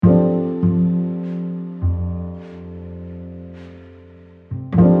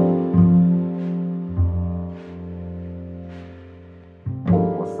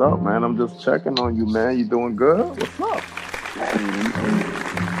up, man? I'm just checking on you, man. You doing good? What's up?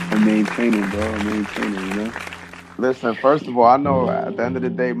 I'm maintaining, bro. I'm maintaining, you know? Listen, first of all, I know at the end of the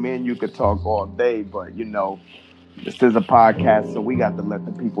day, me and you could talk all day, but this is a podcast, so we got to let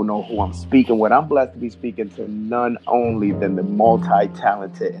the people know who I'm speaking with. I'm blessed to be speaking to none only than the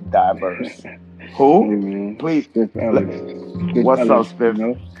multi-talented and diverse. Hey, Who? man. Please. Spiff Let, Alex. Spiff what's up, Alex, you Spiff?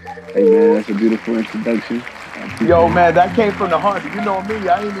 know? Hey, man, that's a beautiful introduction. I Yo, appreciate man, it. that came from the heart. You know me,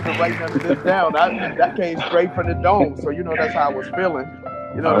 I ain't even write none of this down. That came straight from the dome. So that's how I was feeling.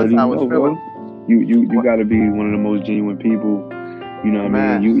 I That's already how I was know, feeling. bro. You What, got to be one of the most genuine people. You know what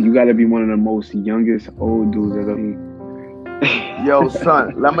I mean? man? You got to be one of the most youngest old dudes I've ever seen. Yo,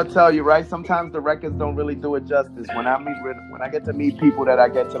 son, let me tell you, right? Sometimes the records don't really do it justice. When I get to meet people that I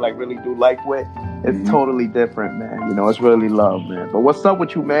get to like really do life with, it's Mm-hmm. totally different, man. It's really love, man. But what's up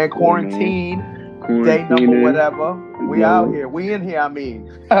with you, man? Cool, man. Quarantine, day number, Quarantining. whatever. We out Yo. here. We in here. I mean,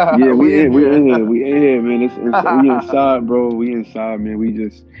 Yeah, we in we here. in here, we in here, man. We inside, bro. We inside, man. We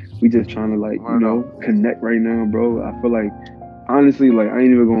just trying to like, Word up. connect right now, bro. I feel like honestly, like I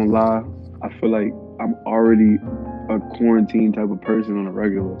ain't even gonna lie. I feel like I'm already a quarantine type of person on a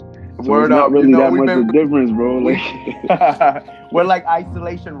regular. So it's Word not up. really that We've much been of a difference, bro. we Like we're like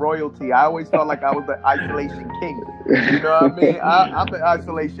isolation royalty. I always felt like I was the isolation king. You know what I mean? I'm the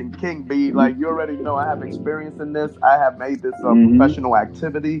isolation king, B. Like you already know, I have experience in this. I have made this a mm-hmm. professional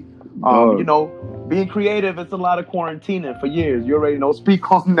activity. Dog. Being creative, it's a lot of quarantining for years. You already know. Speak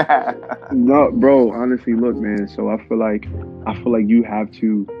on that. No, bro, honestly, look, man. So I feel like you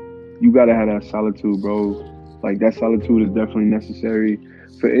gotta have that solitude, bro. Like that solitude is definitely necessary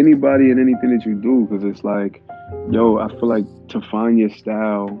for anybody and anything that you do, because it's like, yo, I feel like to find your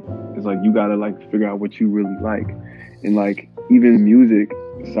style is like you gotta like figure out what you really like, and like even music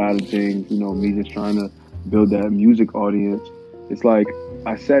side of things, me just trying to build that music audience. It's like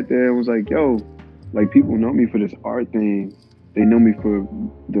I sat there and was like, yo, like people know me for this art thing. They know me for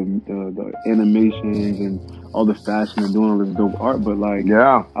the animations and all the fashion and doing all this dope art. But like,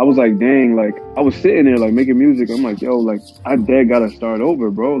 Yeah. I was like, dang, like I was sitting there like making music. I'm like, yo, like I dead gotta start over,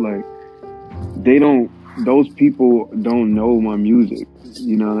 bro. Like those people don't know my music.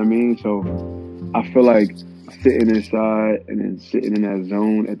 You know what I mean? So I feel like sitting inside and then sitting in that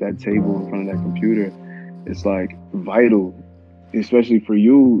zone at that table in front of that computer, it's like vital, especially for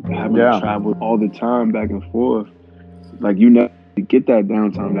you having to Yeah. travel all the time back and forth. Like you never get that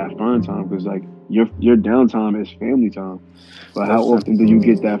downtime, that fun time, because like your downtime is family time. But how Listen. often do you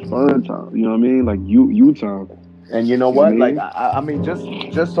get that fun time? You know what I mean? Like you time. And you know You know what what? I Like, mean? I mean,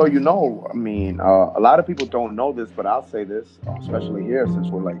 just so you know, I mean, a lot of people don't know this, but I'll say this, especially here, since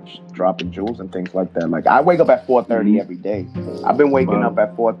we're like dropping jewels and things like that. Like, I wake up at 4:30 Mm-hmm. every day. I've been waking up Wow.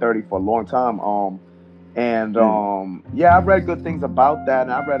 at 4:30 for a long time. And Yeah. yeah, I've read good things about that,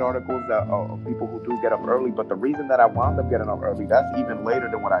 and I've read articles that of people who do get up early. But the reason that I wound up getting up early, that's even later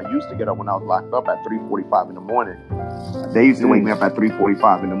than what I used to get up when I was locked up at 3:45 in the morning. They used to wake me up at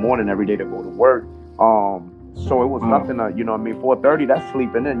 3:45 in the morning every day to go to work. So it was Wow. nothing. 4:30. That's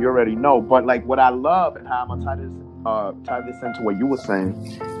sleeping in. You already know. But like what I love and how I'm gonna tie this into what you were saying,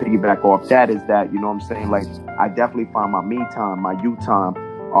 piggyback off that is that I'm saying, like I definitely find my me time, my you time.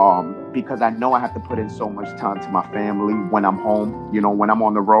 Because I know I have to put in so much time to my family when I'm home. When I'm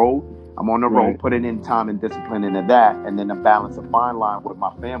on the road. I'm on the road, Right. putting in time and discipline into that, and then the balance of fine line with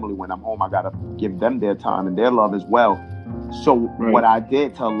my family. When I'm home, I gotta give them their time and their love as well. So what Right. I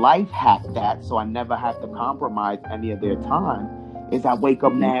did to life hack that, so I never have to compromise any of their time, is I wake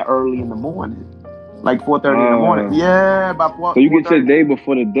up Mm-hmm. now early in the morning, like 4:30 in the morning. Wow. Yeah, by So you get your 4:30, day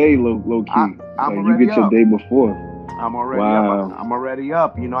before the day, low key. I'm Like you already get your up. day before. I'm already up. Wow. I'm already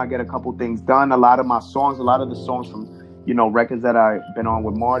up. I get a couple things done. A lot of my songs, a lot of the songs from, records that I've been on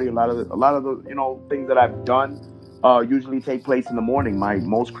with Marty, a lot of the, things that I've done, usually take place in the morning. My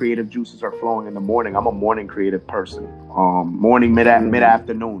most creative juices are flowing in the morning. I'm a morning creative person. Morning, mid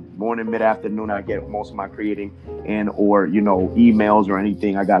afternoon, I get most of my creating and or emails or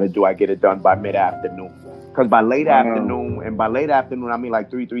anything I got to do. I get it done by mid afternoon. Because by late Wow. afternoon, and by late afternoon I mean like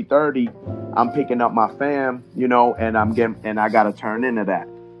 3:30, I'm picking up my fam, and I gotta turn into that.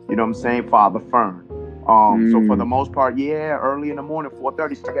 You know what I'm saying? Father Fern. So for the Mm. most part, yeah, early in the morning,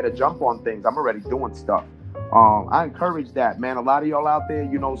 4:30, so I gotta jump on things. I'm already doing stuff. I encourage that, man. A lot of y'all out there,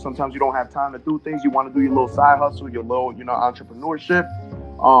 sometimes you don't have time to do things. You want to do your little side hustle, your little, entrepreneurship.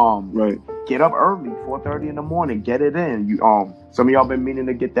 Right. Get up early, 4:30 in the morning. Get it in. Some of y'all been meaning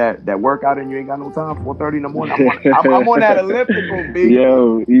to get that workout in. You ain't got no time. 4:30 in the morning. I'm on that elliptical, B.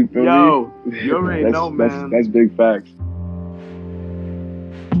 Yo, you feel me? Yo, you already know, man. That's big facts.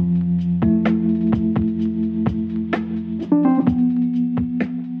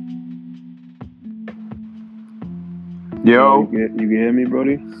 Yo, you can hear me,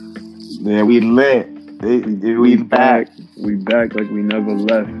 Brody? yeah, we lit. We back. We back like we never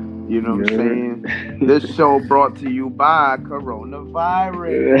left. You know what I'm saying? This show brought to you by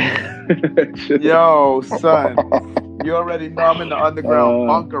coronavirus. Yo, son, you already know I'm in the underground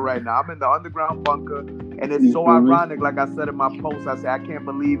bunker right now. I'm in the underground bunker, and it's so ironic. Like I said in my post, I said I can't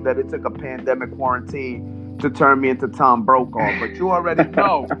believe that it took a pandemic quarantine to turn me into Tom Brokaw. But you already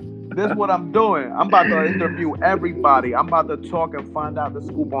know. This is what I'm doing. I'm about to interview everybody. I'm about to talk and find out the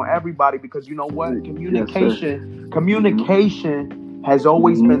scoop on everybody because you know what? Communication has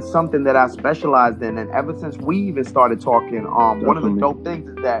always been something that I specialized in. And ever since we even started talking, one of the dope things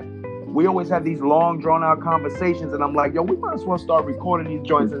is that we always have these long, drawn-out conversations. And I'm like, yo, we might as well start recording these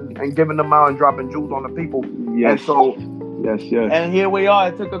joints and giving them out and dropping jewels on the people. Yes. And so... Yes. And here we are.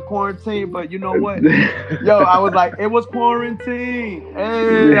 It took a quarantine, but you know what? Yo, I was like, it was quarantine.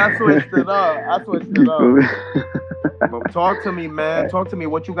 Hey, I switched it up. But talk to me, man. Talk to me.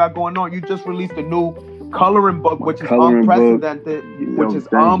 What you got going on? You just released a new coloring book, which is unprecedented.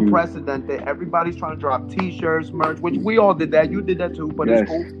 Everybody's trying to drop T-shirts, merch, which we all did that. You did that too, but it's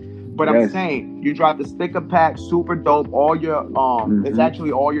cool. But I'm saying, you dropped the sticker pack, super dope. All your it's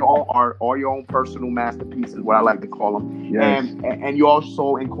actually all your own art, all your own personal masterpieces, what I like to call them. Yes. And you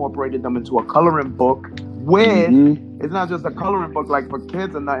also incorporated them into a coloring book with it's not just a coloring book like for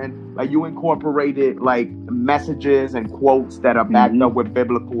kids or nothing. Like you incorporated like messages and quotes that are backed up with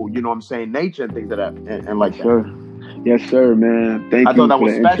biblical, you know what I'm saying, nature and things of that and like that. Sure. Yes, sir, man. Thank you. I thought that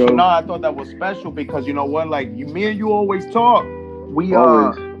was special. Intro. No, I thought that was special because you know what, like me and you always talk.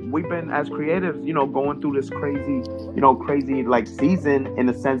 We've been as creatives, you know, going through this crazy like season in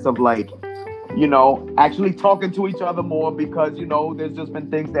the sense of like, you know, actually talking to each other more because, you know, there's just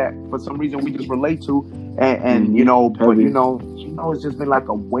been things that for some reason we just relate to and you know, but you know, it's just been like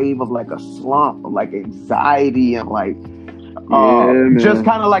a wave of like a slump of like anxiety and like just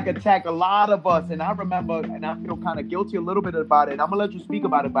kind of like attack a lot of us. And I remember, and I feel kind of guilty a little bit about it. And I'm gonna let you speak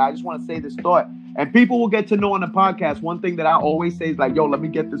about it, but I just want to say this thought. And people will get to know on the podcast. One thing that I always say is like, yo, let me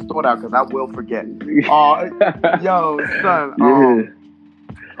get this thought out because I will forget. Yo, son.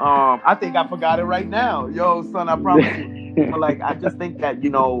 I think I forgot it right now. Yo, son, I promise you. But like, I just think that, you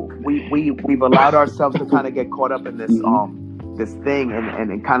know, we've allowed ourselves to kind of get caught up in this this thing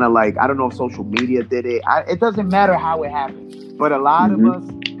and kind of like, I don't know if social media did it. It doesn't matter how it happened, but a lot of us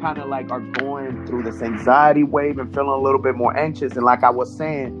kind of like are going through this anxiety wave and feeling a little bit more anxious. And like I was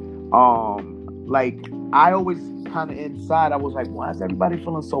saying, like I always kind of inside, I was like, why is everybody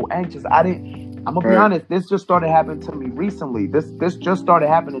feeling so anxious? I'm gonna be honest, this just started happening to me recently. This just started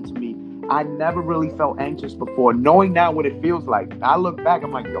happening to me. I never really felt anxious before. Knowing now what it feels like, I look back,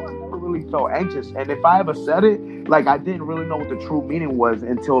 I'm like, yo, I never really felt anxious. And if I ever said it, like I didn't really know what the true meaning was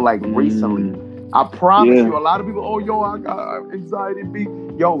until like recently. I promise you, a lot of people, I got anxiety.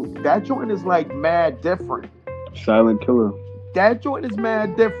 Yo, that joint is like mad different. Silent killer. That joint is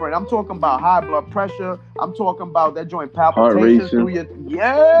mad different. I'm talking about high blood pressure. I'm talking about that joint palpitations through your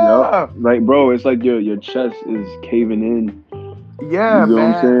Yep. Like, bro, it's like your chest is caving in. Yeah, you know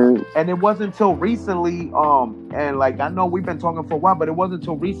man. What I'm saying? And it wasn't until recently, and like I know we've been talking for a while, but it wasn't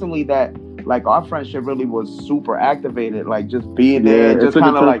until recently that like our friendship really was super activated. Like just being there, just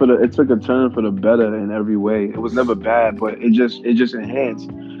kind of like it took a turn for the better in every way. It was never bad, but it just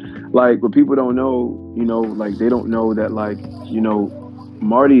enhanced. Like what people don't know, you know, like they don't know that like, you know,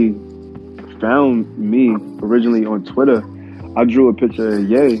 Marty found me originally on Twitter. I drew a picture of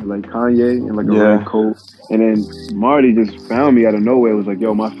Ye, like Kanye, in like a red coat. And then Marty just found me out of nowhere. It was like,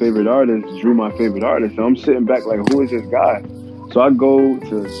 yo, my favorite artist drew my favorite artist. So I'm sitting back like, who is this guy? So I go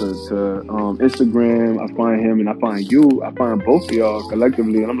to Instagram, I find him and I find you. I find both of y'all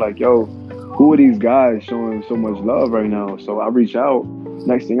collectively. And I'm like, yo, who are these guys showing so much love right now? So I reach out.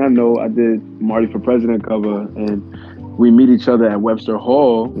 Next thing I know, I did Marty for President cover and we meet each other at Webster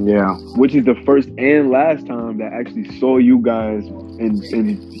Hall. Yeah. Which is the first and last time that I actually saw you guys in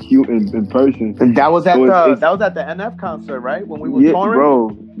person. And that was at the NF concert, right? When we were touring?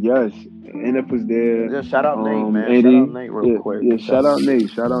 Bro. Yes. NF was there. Yeah, shout out Nate, man. Andy, shout out Nate real quick. Yeah, shout out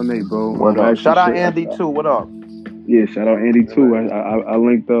Nate, bro. What up? Shout out Andy too. What up? Yeah, shout out Andy too. I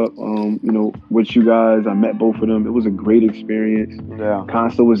linked up, you know, with you guys. I met both of them. It was a great experience. Yeah.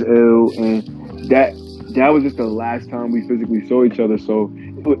 Consta was ill, and that was just the last time we physically saw each other. So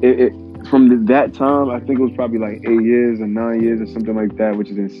it from that time, I think it was probably like 8 years or 9 years or something like that, which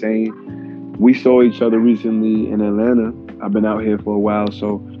is insane. We saw each other recently in Atlanta. I've been out here for a while,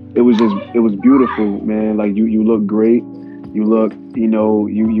 so it was beautiful, man. Like you look great. You look, you know,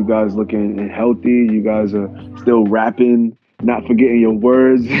 you guys looking healthy. You guys are still rapping. not forgetting your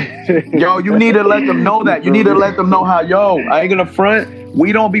words. Yo, you need to let them know that. You need to let them know how, yo, I ain't gonna front.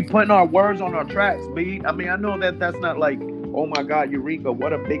 We don't be putting our words on our tracks, B. I mean, I know that that's not like, oh my God, Eureka,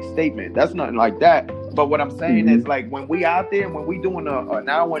 what a big statement. That's nothing like that. But what I'm saying is, like, when we out there, when we doing an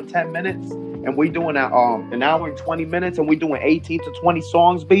hour and 10 minutes, and we doing an hour and 20 minutes, and we doing 18 to 20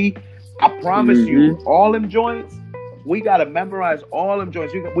 songs, B, I promise you, all them joints, we gotta memorize all them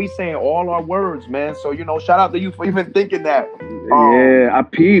joints. We saying all our words, man. So, you know, shout out to you for even thinking that. Yeah, I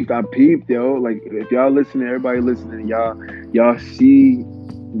peeped, yo. Like, if y'all listening, everybody listening, y'all see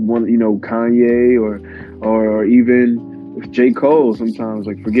one, you know, Kanye or even J. Cole sometimes,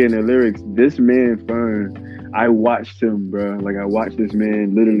 like, forgetting their lyrics. This man, Fern, I watched him, bro. Like, I watched this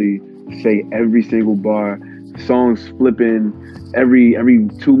man literally say every single bar. Songs flipping every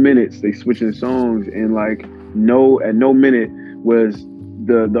 2 minutes. They switching songs, and like, at no minute was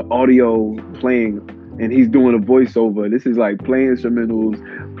the audio playing and he's doing a voiceover. This is like playing instrumentals,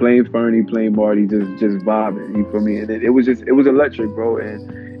 playing Fernie, playing Marty, just vibing. You feel me? And it was electric, bro.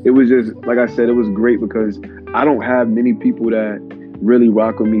 And it was just, like I said, it was great because I don't have many people that really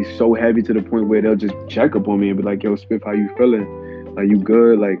rock with me so heavy to the point where they'll just check up on me and be like, yo, Spiff, how you feeling? Like, you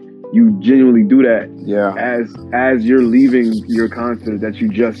good? Like, you genuinely do that. Yeah. As you're leaving your concert that you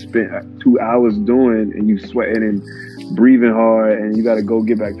just spent 2 hours doing, and you sweating and breathing hard, and you got to go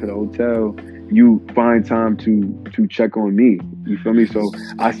get back to the hotel, you find time to check on me. You feel me? So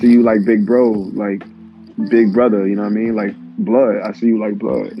I see you like big bro, like big brother. You know what I mean? Like blood. I see you like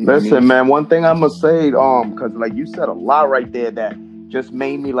blood. Listen, man. One thing I'm gonna say, because like you said a lot right there that just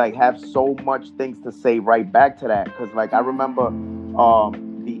made me like have so much things to say right back to that. Because like I remember,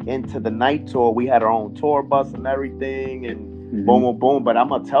 the Into the Night tour, we had our own tour bus and everything, and boom, boom, boom. But I'm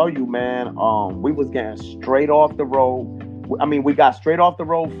gonna tell you, man, we was getting straight off the road. I mean, we got straight off the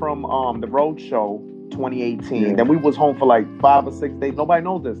road from the road show 2018. Yeah. Then we was home for like 5 or 6 days. Nobody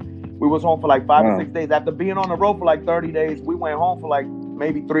knows this. We was home for like 5 or 6 days. After being on the road for like 30 days, we went home for like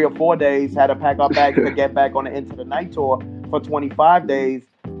maybe 3 or 4 days. Had to pack our bags to get back on the Into the Night tour for 25 days,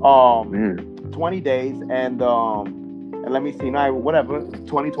 20 days, and let me see, now whatever,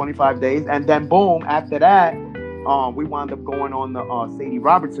 25 days, and then boom, after that, we wound up going on the Sadie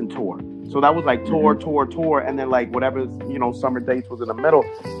Robertson tour. So that was like tour, and then like whatever, you know, summer dates was in the middle,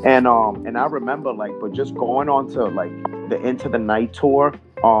 and I remember like, but just going on to like the Into the Night tour,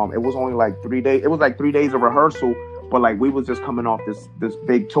 it was only like 3 days. It was like 3 days of rehearsal, but like we was just coming off this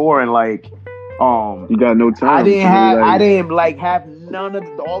big tour, and like, you got no time. I didn't have none of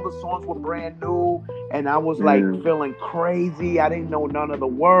all the songs were brand new, and I was like feeling crazy. I didn't know none of the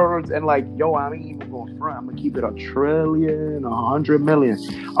words, and like, yo, I ain't even going front. I'm gonna keep it 1,000,000,000,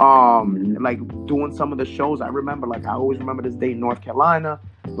 100,000,000. Like doing some of the shows, I remember, like I always remember this day in North Carolina.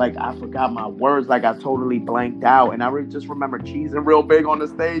 Like I forgot my words, like I totally blanked out, and I just remember cheesing real big on the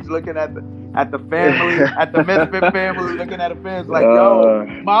stage, looking at the family, at the Misfit family, looking at the fans, like, yo,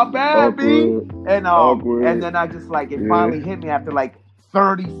 my bad, B. And then I just like, it finally hit me after like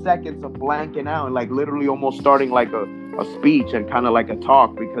 30 seconds of blanking out, and like literally almost starting like a speech and kind of like a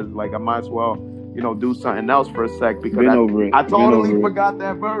talk, because like I might as well, you know, do something else for a sec, because I totally forgot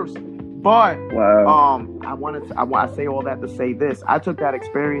that verse. But I say all that to say this. I took that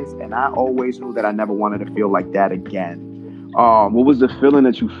experience, and I always knew that I never wanted to feel like that again. What was the feeling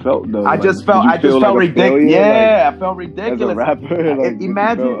that you felt though? I just felt ridiculous. Yeah, I felt ridiculous. As a rapper, like,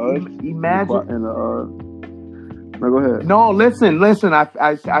 imagine. No, go ahead. No, listen. I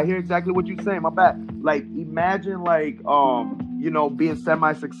hear exactly what you're saying. My bad. Like, imagine, like, you know, being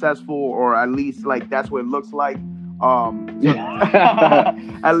semi-successful, or at least like that's what it looks like. At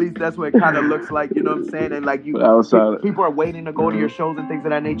least that's what it kind of looks like, you know what I'm saying? And like, people are waiting to go to your shows and things of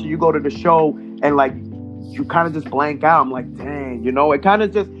that nature. You go to the show and like you kind of just blank out. I'm like, dang, you know, it kind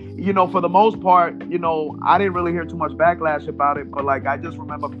of just, you know, for the most part, you know, I didn't really hear too much backlash about it, but like I just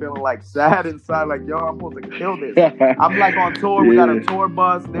remember feeling like sad inside, like, yo, I'm supposed to kill this. I'm like on tour. We got a tour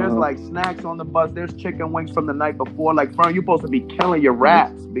bus. There's like snacks on the bus. There's chicken wings from the night before. Like, Fern, you're supposed to be killing your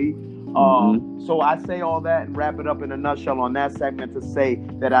raps, B. So I say all that and wrap it up in a nutshell on that segment to say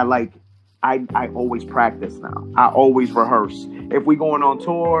that I always practice now. I always rehearse. If we going on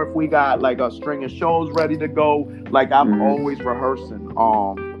tour, if we got like a string of shows ready to go, like I'm always rehearsing.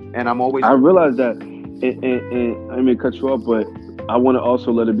 And I'm always. I realize that, and I may cut you off, but I want to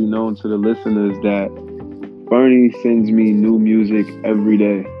also let it be known to the listeners that Bernie sends me new music every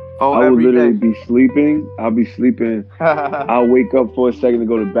day. I will literally be sleeping. I'll be sleeping. I'll wake up for a second to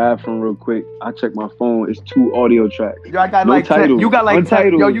go to the bathroom real quick. I check my phone. It's 2 audio tracks. Yo, I got no like titles. You got like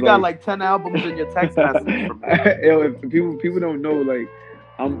 10. Yo, you got like 10 albums in your text message. Yo, if people don't know, like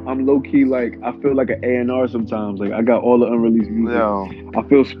I'm low key like I feel like an A&R sometimes. Like I got all the unreleased music. Yo, I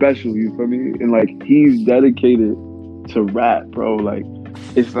feel special. You feel me? And like he's dedicated to rap, bro. Like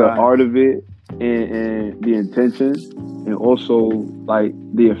it's the son. art of it and the intention, and also like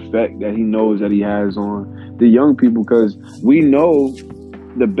the effect that he knows that he has on the young people. Because we know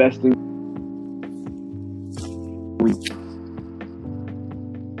the best thing. We,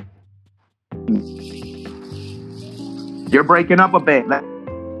 You're breaking up a bit.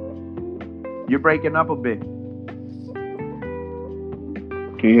 You're breaking up a bit.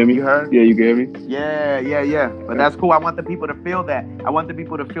 can you hear me? You heard? Yeah, you can hear me. Yeah. But that's cool. I want the people to feel that. I want the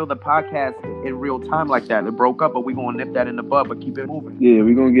people to feel the podcast in real time like that. It broke up, but we're gonna nip that in the bud, but keep it moving. Yeah,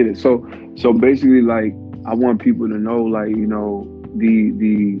 we're gonna get it. So basically, like, I want people to know, like, you know,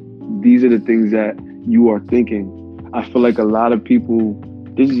 these are the things that you are thinking. I feel like a lot of people,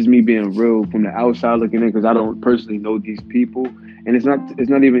 this is just me being real from the outside looking in, because I don't personally know these people, and it's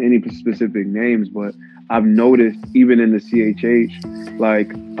not even any specific names, but I've noticed even in the CHH,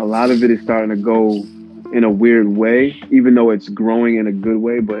 like a lot of it is starting to go in a weird way, even though it's growing in a good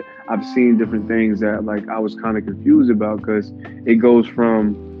way. But I've seen different things that like I was kind of confused about, because it goes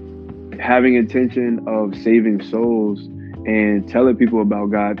from having intention of saving souls and telling people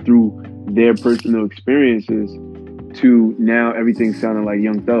about God through their personal experiences to now everything sounding like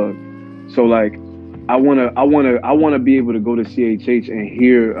Young Thug. So like I wanna be able to go to CHH and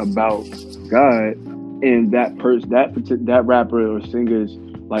hear about God and that rapper or singer's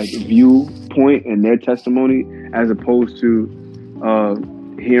like viewpoint and their testimony, as opposed to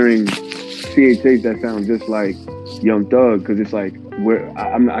hearing CHH that sounds just like Young Thug, because it's like where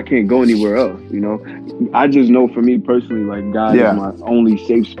I can't go anywhere else. You know, I just know for me personally, like God is my only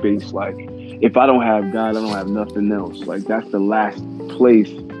safe space. Like if I don't have God, I don't have nothing else. Like that's the last place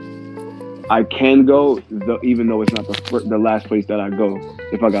I can go, even though it's not the last place that I go.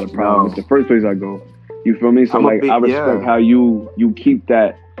 If I got a problem, it's the first place I go. You feel me? So like I respect how you keep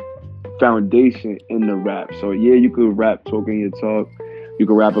that foundation in the rap. So yeah, you could rap talking your talk. You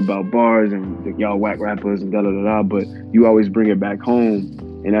could rap about bars and y'all whack rappers and da da da da, but you always bring it back home,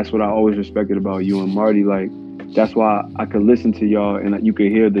 and that's what I always respected about you and Marty. Like that's why I could listen to y'all and you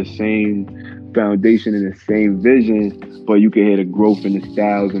could hear the same foundation and the same vision, but you could hear the growth in the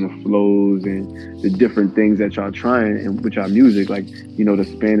styles and the flows and the different things that y'all trying and with y'all music, like, you know, the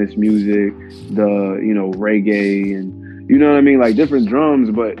Spanish music, the, you know, reggae, and you know what I mean, like different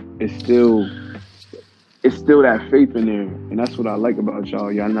drums, but it's still that faith in there, and that's what I like about y'all.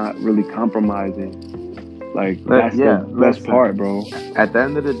 Y'all not really compromising. Like that's the best part, bro. At the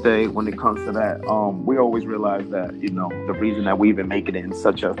end of the day, when it comes to that, we always realize that, you know, the reason that we even make it in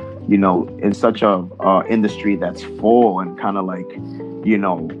such a, you know, in such a industry that's full and kind of like, you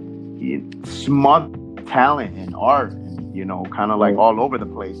know, smart talent and art, and, you know, kind of like all over the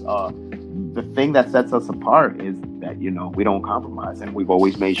place. The thing that sets us apart is that, you know, we don't compromise, and we've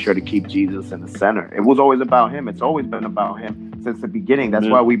always made sure to keep Jesus in the center. It was always about him. It's always been about him since the beginning. That's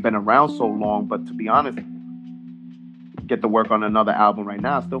why we've been around so long. But to be honest, get to work on another album right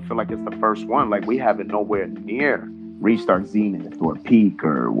now, I still feel like it's the first one. Like we haven't nowhere near reached our zenith or peak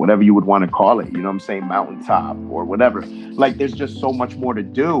or whatever you would want to call it. You know what I'm saying? Mountaintop or whatever. Like there's just so much more to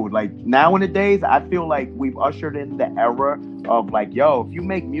do. Like nowadays, I feel like we've ushered in the era of like, yo, if you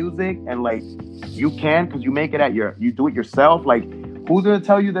make music and like you can, because you make it you do it yourself. Like who's gonna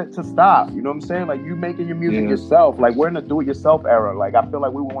tell you that to stop? You know what I'm saying? Like you making your music yourself. Like we're in the do-it-yourself era. Like I feel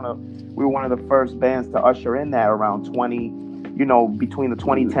like we were one of the first bands to usher in that around 20, you know, between the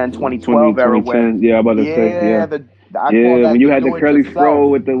 2010, 2012 era. Yeah, I'm about to say, when you had the curly fro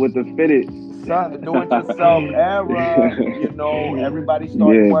with the fitted. Son, the do-it-yourself era, you know, everybody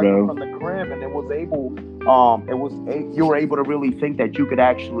started working from the crib, and you were able to really think that you could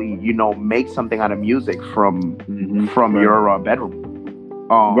actually, you know, make something out of music from your bedroom.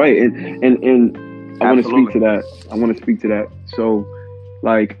 Right, and I want to speak to that. So,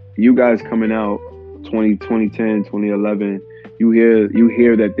 like, you guys coming out 2010, 2011, you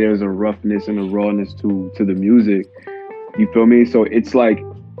hear that there's a roughness and a rawness to the music. You feel me? So it's like,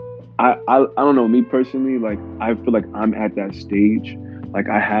 I don't know, me personally, like I feel like I'm at that stage. Like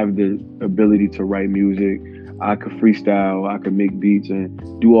I have the ability to write music. I could freestyle, I could make beats and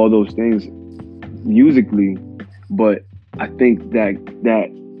do all those things musically. But I think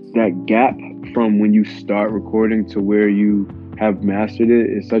that gap from when you start recording to where you have mastered it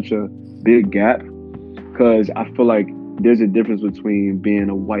is such a big gap, because I feel like there's a difference between being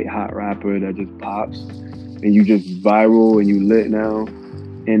a white hot rapper that just pops and you just viral and you lit now,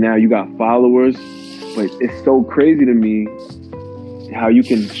 and now you got followers. But it's so crazy to me how you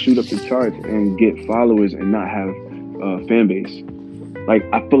can shoot up the charts and get followers and not have a fan base. like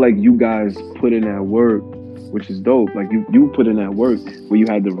I feel like you guys put in that work, which is dope. Like you put in that work where you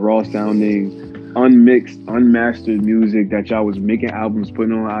had the raw sounding, unmixed, unmastered music that y'all was making albums,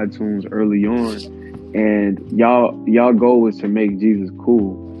 putting on iTunes early on, and y'all goal was to make Jesus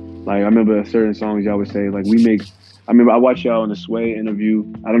cool. Like I remember certain songs y'all would say like we make. I remember I watched y'all on the Sway interview.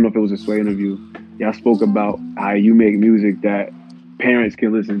 I don't know if it was a Sway interview. Y'all spoke about how you make music that parents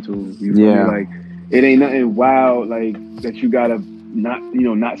can listen to. You feel me? Like it ain't nothing wild like that you gotta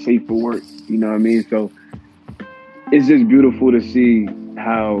not safe for work. You know what I mean? So it's just beautiful to see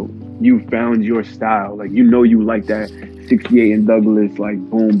how you found your style. Like you like that 68 and Douglas, like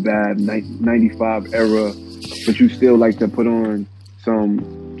boom bap, 95 era, but you still like to put on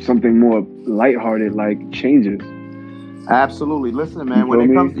something more lighthearted like Changes. Absolutely. Listen, man, when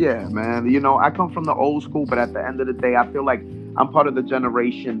it comes, yeah, man, you know, I come from the old school, but at the end of the day, I feel like I'm part of the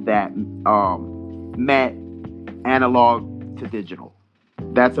generation that met analog to digital.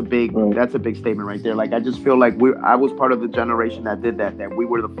 That's a big statement right there. Like I just feel like I was part of the generation that did that we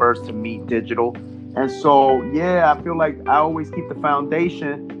were the first to meet digital. And so, yeah, I feel like I always keep the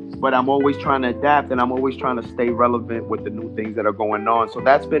foundation, but I'm always trying to adapt and I'm always trying to stay relevant with the new things that are going on. So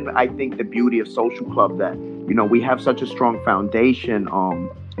that's been, I think, the beauty of Social Club, that, you know, we have such a strong foundation.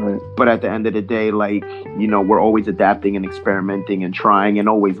 Right. But at the end of the day, like, you know, we're always adapting and experimenting and trying and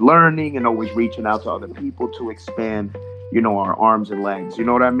always learning and always reaching out to other people to expand, you know, our arms and legs. You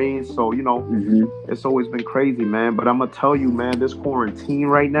know what I mean? So, you know, It's always been crazy, man. But I'm going to tell you, man, this quarantine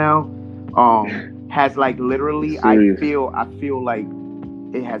right now has like literally, I feel like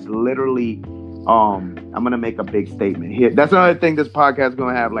it has literally, I'm going to make a big statement here. That's another thing this podcast is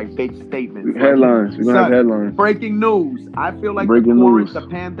going to have, like big statements. Headlines. We're going to have headlines. Breaking news. I feel like the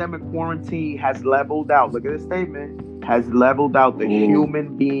pandemic quarantine has leveled out. Look at this statement. Has leveled out the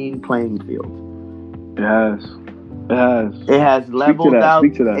human being playing field. Yes. It has leveled out.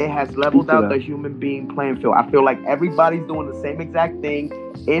 Speak to that. It has leveled out the human being playing field. I feel like everybody's doing the same exact thing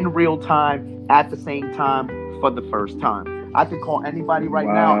in real time at the same time for the first time. I could call anybody right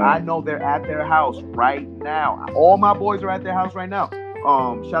now. I know they're at their house right now. All my boys are at their house right now.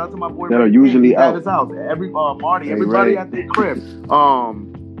 Shout out to my boy. That are usually at his house. Marty, everybody at their crib.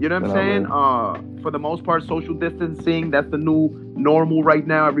 You know what I'm saying? For the most part, social distancing, that's the new normal right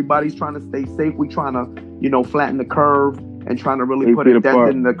now. Everybody's trying to stay safe. We're trying to, you know, flatten the curve and trying to really put a dent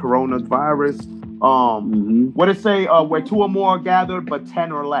in the coronavirus. What it say? Where 2 or more are gathered, but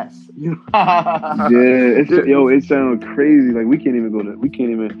 10 or less. It sounds crazy. Like we can't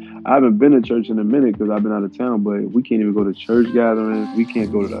even. I haven't been to church in a minute because I've been out of town. But we can't even go to church gatherings. We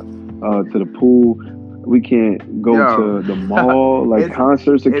can't go to the pool. We can't go to the mall. Like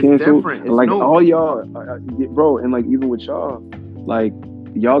concerts are canceled. Like new. All y'all, bro, and like even with y'all, like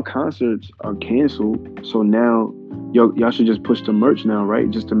y'all concerts are canceled. So now y'all should just push the merch now, right?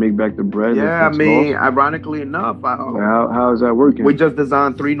 Just to make back the bread. Yeah, I mean, ironically enough, how is that working? We just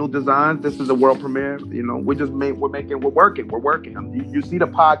designed 3 new designs. This is a world premiere. You know, we're working. You see the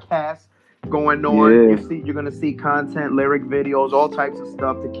podcast going on. Yeah. You're gonna see content, lyric videos, all types of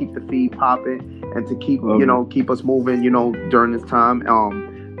stuff to keep the feed popping and to keep keep us moving, you know, during this time.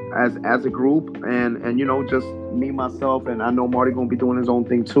 As a group and you know, just me, myself, and I know Marty gonna be doing his own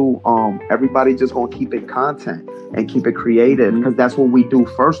thing too. Everybody just gonna keep it content and keep it creative because that's what we do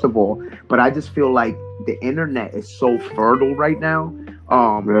first of all. But I just feel like the internet is so fertile right now.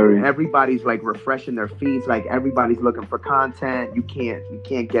 Everybody's like refreshing their feeds, like everybody's looking for content. You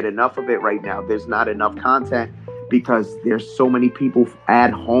can't get enough of it right now. There's not enough content because there's so many people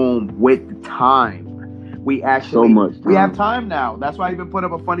at home with time. We have time now. That's why I even put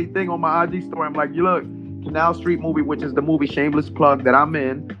up a funny thing on my IG story. I'm like, you look, Canal Street movie, which is the movie shameless plug that I'm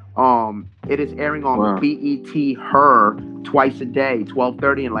in. It is airing on BET Her twice a day,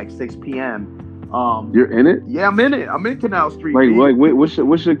 12:30 and like 6 p.m. You're in it? Yeah, I'm in it. I'm in Canal Street. Like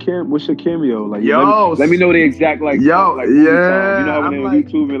what's your cameo? Like, yo, let me know the exact like. Yo, like, yeah. Time. You know how when they're on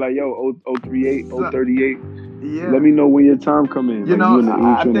YouTube, you're like, yo, 038, 038. Yeah. Let me know when your time come in. You like,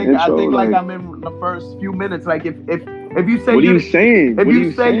 know, I think like I'm in the first few minutes. Like if you say what are you saying? If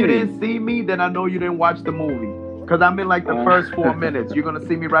you say you didn't see me, then I know you didn't watch the movie. Cause I'm in like the first 4 minutes. You're gonna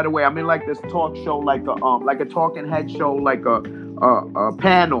see me right away. I'm in like this talk show, like a talking head show, like a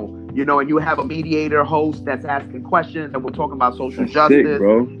panel. You know, and you have a mediator host that's asking questions, and we're talking about social justice. Sick,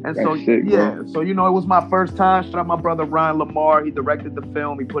 bro. And that's so, sick, yeah. Bro. So, you know, it was my first time. Shout out my brother Ryan Lamar. He directed the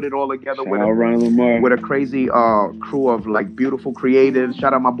film. He put it all together Ryan Lamar. With a crazy crew of like beautiful creatives.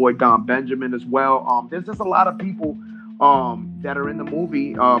 Shout out my boy Don Benjamin as well. There's just a lot of people that are in the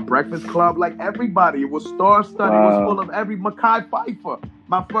movie. Breakfast Club, like everybody. It was star-studded. It was full of Mackay Pfeiffer.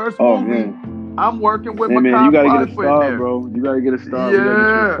 My first movie. Man. I'm working with Hey man, you Makai gotta get a Pfeiffer in star, there. bro. You gotta get a star. We gotta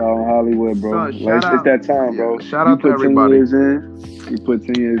get you a Yeah. star in Hollywood, bro. Son, Like shout it's out. that time, Yeah, bro. shout You out to put 10 everybody. years in. You put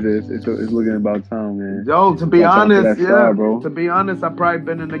 10 years in. It's looking about time, man. Yo, to It's be about time for honest, that star, yeah. bro. To be honest, I've probably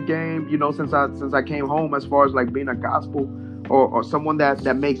been in the game, since I came home as far as like being a gospel or someone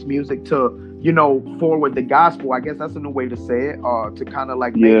that makes music to, forward the gospel. I guess that's a new way to say it, to kind of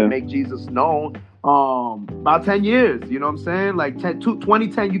like make Yeah. make Jesus known. About 10 years, you know what I'm saying? Like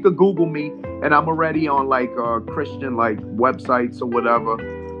 2010, you could Google me and I'm already on like Christian like websites or whatever.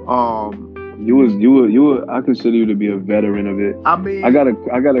 You were. I consider you to be a veteran of it. I mean, I got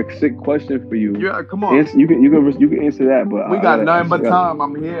a sick question for you. yeah, come on. Answer, you can answer that, but We I got gotta. nothing I but got. time.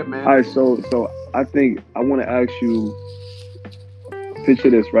 I'm here, All man. right, so I think I want to ask you.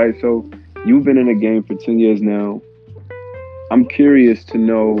 Picture this, right? So you've been in the game for 10 years now. I'm curious to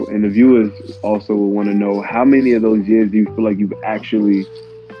know, and the viewers also want to know, how many of those years do you feel like you've actually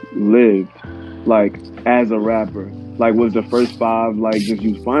lived, like as a rapper? Like, was the first five like just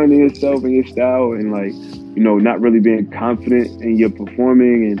you finding yourself and your style, and like not really being confident in your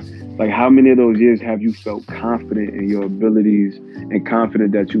performing, and like how many of those years have you felt confident in your abilities and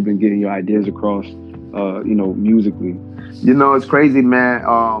confident that you've been getting your ideas across, musically? It's crazy, man.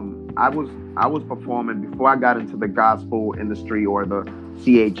 I was performing before I got into the gospel industry or the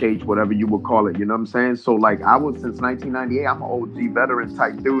CHH, whatever you would call it. You know what I'm saying? So like I was since 1998. I'm an OG veteran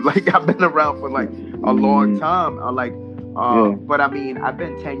type dude. Like I've been around for like a long Mm, time. yeah, But I mean, I've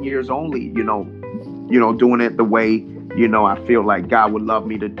been 10 years only. Doing it the way I feel like God would love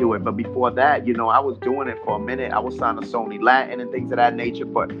me to do it. But before that, I was doing it for a minute. I was signed to Sony Latin and things of that nature.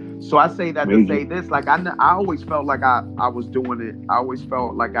 But so I say that to major. say this, like I always felt like I was doing it. I always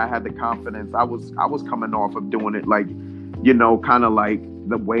felt like I had the confidence. I was coming off of doing it like, kind of like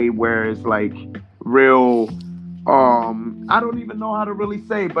the way where it's like real. I don't even know how to really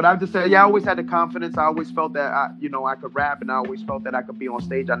say, but I just said, yeah, I always had the confidence. I always felt that I could rap, and I always felt that I could be on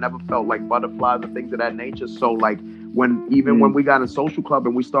stage. I never felt like butterflies or things of that nature. So like when Mm, we got in social club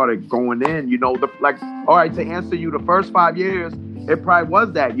and we started going in, all right, to answer you, the first 5 years, it probably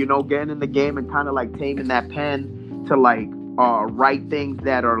was that, getting in the game and kind of like taming that pen to like write things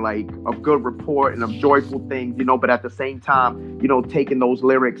that are like of good report and of joyful things, but at the same time, taking those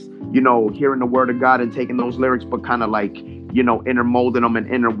lyrics, hearing the word of God and taking those lyrics, but kind of like, intermolding them and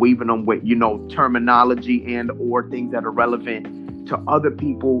interweaving them with, terminology and or things that are relevant to other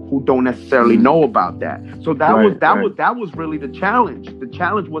people who don't necessarily mm, know about that. So that was right, that right. was that was really the challenge. The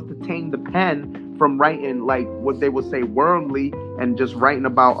challenge was to tame the pen from writing like what they would say worldly and just writing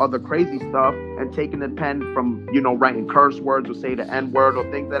about other crazy stuff and taking the pen from writing curse words or say the n word or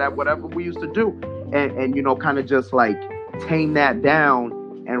things like that, whatever we used to do, and kind of just like tame that down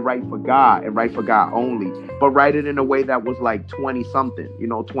and write for God and write for God only, but write it in a way that was like 20 something,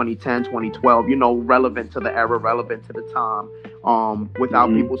 2010, 2012, relevant to the era, relevant to the time, without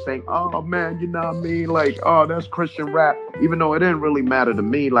Mm-hmm. people saying, oh man, you know what I mean? Like, oh, that's Christian rap, even though it didn't really matter to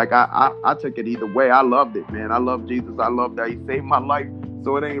me. Like, I took it either way. I loved it, man. I love Jesus. I love that he saved my life.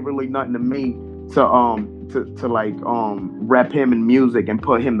 So it ain't really nothing to me to like rep him in music and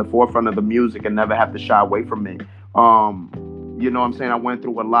put him the forefront of the music and never have to shy away from it. You know what I'm saying? I went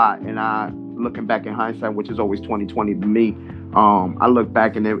through a lot, and I looking back in hindsight, which is always 2020 to me. I look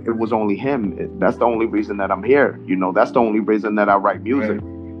back and it was only him. That's the only reason that I'm here. That's the only reason that I write music. Right,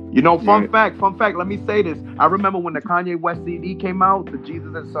 Fun right. fact, fun fact. Let me say this. I remember when the Kanye West CD came out, the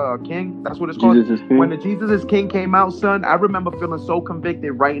Jesus is King. That's what it's called. Jesus is When the King. Jesus is King came out, son, I remember feeling so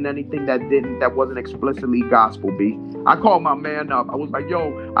convicted writing anything that wasn't explicitly gospel. B. I called my man up. I was like,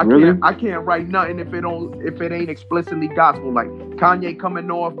 yo, I can't Really? I can't write nothing if it ain't explicitly gospel. Like Kanye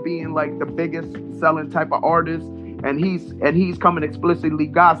coming off being like the biggest selling type of artist, and he's coming explicitly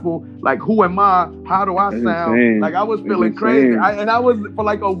gospel. Like, who am I? How do I That's sound? Like, insane. I was That's feeling crazy. insane. And I was for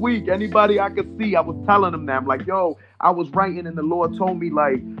like a week. Anybody I could see, I was telling them that. I'm like, yo, I was writing, and the Lord told me,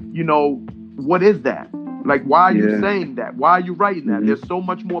 like, what is that? Like, why are you Yeah. saying that? Why are you writing that? Mm-hmm. There's so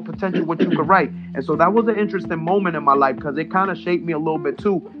much more potential what you could write. And so that was an interesting moment in my life because it kind of shaped me a little bit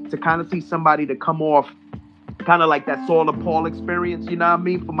too, to kind of see somebody to come off kind of like that Saul of Paul experience, you know what I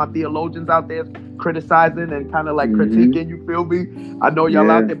mean? For my theologians out there criticizing and kind of like Mm-hmm. critiquing, you feel me? I know y'all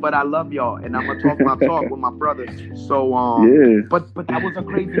out Yeah. there, but I love y'all, and I'm gonna talk my talk with my brothers. So Yeah. but that was a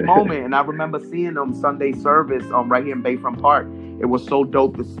crazy moment, and I remember seeing them Sunday service right here in Bayfront Park. It was so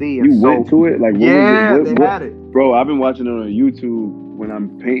dope to see, and You went so to it? Like, what was it? yeah, they What? had it. Bro, I've been watching it on YouTube when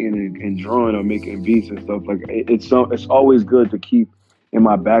I'm painting and drawing or making beats and stuff. Like, it's always good to keep in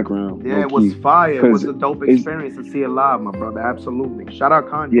my background, Yeah, low it was key, fire. It was because a dope it's experience to see it live, my brother. Absolutely. Shout out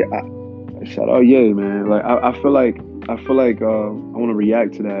yeah. Kanye. Shout out, yeah, man. Like I feel like I want to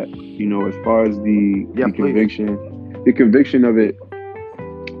react to that. You know, as far as Yeah, please. the conviction of it.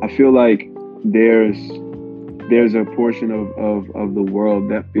 I feel like there's there's a portion of the world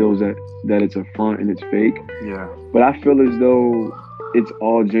that feels that it's a front and it's fake. Yeah. But I feel as though it's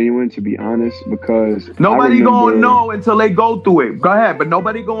all genuine, to be honest, because I Nobody gonna remember, know until they go through it. Go ahead, but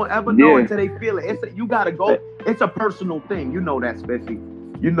nobody gonna ever know yeah, until they feel it. You gotta eh, go. It's a personal thing. You know that, Spiffy.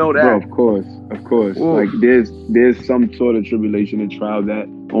 You know bro, that. of course, Oof. like there's some sort of tribulation and trial that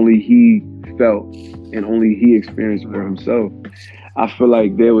only he felt and only he experienced for himself. I feel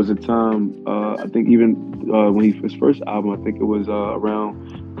like there was a time, I think even when his first album, I think it was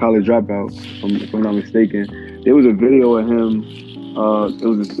around College Dropout, if I'm not mistaken. There was a video of him. It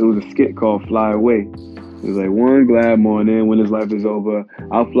was a skit called "Fly Away." It was like one glad morning when his life is over,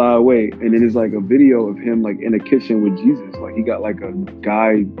 I'll fly away. And then it's like a video of him like in the kitchen with Jesus. Like he got like a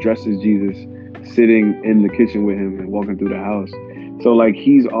guy dressed as Jesus sitting in the kitchen with him and walking through the house. So like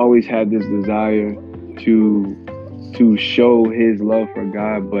he's always had this desire to show his love for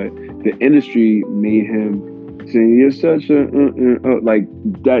God, but the industry made him say you're such a like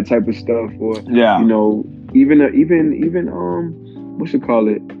that type of stuff, or you Yeah. know, even what you call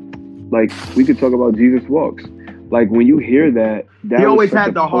it? Like we could talk about Jesus walks. Like when you hear that, He that was always such a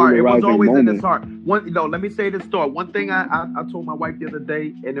had the heart. It was polarizing always in his moment. heart. Let me say this thought. One thing I told my wife the other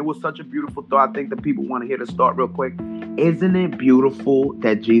day, and it was such a beautiful thought. I think the people want to hear the start real quick. Isn't it beautiful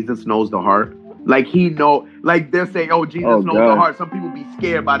that Jesus knows the heart? Like he know, like they're saying, oh, Oh Jesus knows the God, heart. Some people be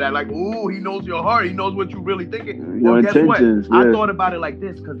scared by that. Like, ooh, he knows your heart. He knows what you really thinking. Well, your guess what? intentions, I yeah, thought about it like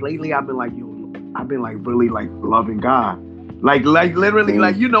this because lately I've been like, yo, I've been like really like loving God. Like literally,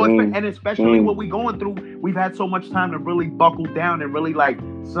 like same, and especially what same. we going through, we've had so much time to really buckle down and really like,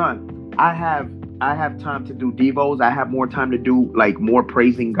 son, I have time to do devos. I have more time to do like more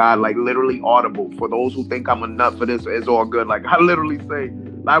praising God, like literally audible. For those who think I'm a nut for this, it's all good. Like I literally say,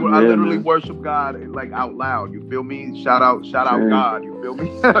 I Yeah, literally man. worship God like out loud. You feel me? Shout out Same. God. You feel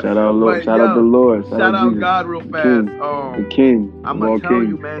me? Shout out, Lord. But Shout out the yo, Lord. Shout shout out out Jesus, God real the fast. King, the King I'm of gonna all tell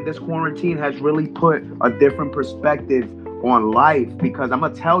you, kings. man, this quarantine has really put a different perspective on life because I'm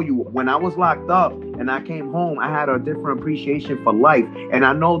gonna tell you, when I was locked up and I came home, I had a different appreciation for life. And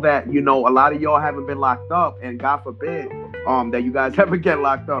I know that, a lot of y'all haven't been locked up, and God forbid that you guys ever get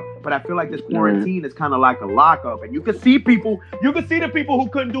locked up. But I feel like this Right. quarantine is kind of like a lockup. And you can see the people who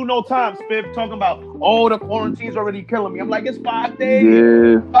couldn't do no time, Spiff, talking about, oh, the quarantine's already killing me. I'm like, it's 5 days.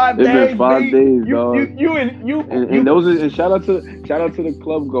 Yeah, Five it's been days, 5 days, B. dog. And those are, You and shout out to the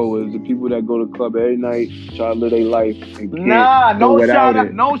club goers, the people that go to the club every night, try to live their life and can't Nah, go without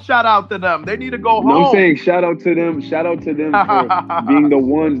it. no shout out to them. They need to go No, I'm saying home. shout out to them for being the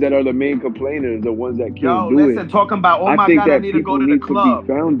ones that are the main complainers, the ones that can't Yo, do it. listen, talking about, oh I my think God, I that need to go people to the need to be club.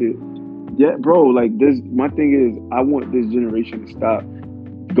 founded. Yeah, bro. Like this, my thing is, I want this generation to stop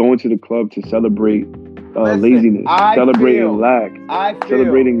going to the club to celebrate Listen, laziness, celebrating lack, I feel.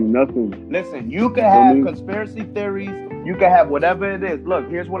 celebrating nothing. Listen, you can You feel have me? conspiracy theories, you can have whatever it is. Look,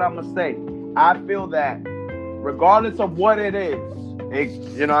 here's what I'm gonna say. I feel that regardless of what it is,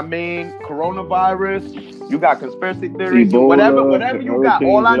 you know what I mean? Coronavirus, you got conspiracy theories, Ebola, whatever you got.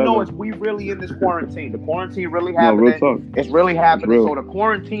 All hurricanes, I know whatever. is we really in this quarantine. The quarantine really No, real happening. talk. It's really It's happening. real. So the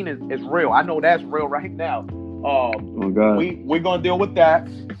quarantine is real. I know that's real right now. Oh God. We're gonna deal with that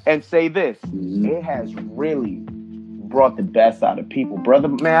and say this. Mhm. It has really brought the best out of people, brother.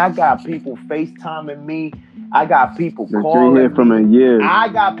 Man, I got people FaceTiming me. I got people That you ain't calling hear from me. in years. I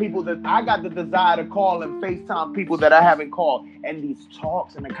got the desire to call and FaceTime people that I haven't called. And these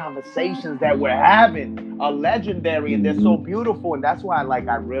talks and the conversations that we're having are legendary and they're so beautiful. And that's why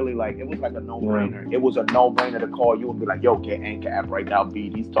I really it was like a no-brainer. Yeah. It was a no-brainer to call you and be like, yo, get Anchor app right now, B.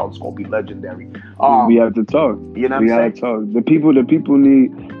 These talks gonna be legendary. We have to talk. You know what We I'm have to saying? talk. The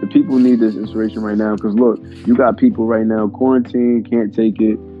people need this inspiration right now. Because look, you got people right now quarantine, can't take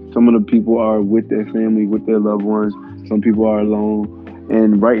it. Some of the people are with their family, with their loved ones. Some people are alone.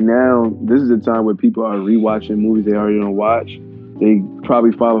 And right now, this is a time where people are rewatching movies they already don't watch. They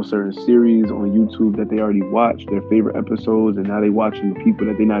probably follow certain series on YouTube that they already watched, their favorite episodes, and now they watching people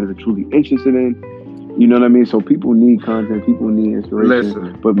that they're not even truly interested in. You know what I mean? So people need content, people need inspiration.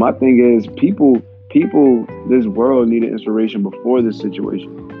 Listen. But my thing is, people, this world needed inspiration before this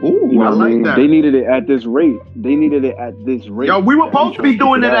situation. Ooh, You know I what I like mean? that. They needed it at this rate. Yo, we were supposed to be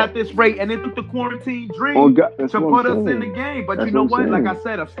doing it at this rate, and it took the quarantine dream Oh God, that's to what put I'm us in the saying. game. But That's you know what I'm what? Like saying.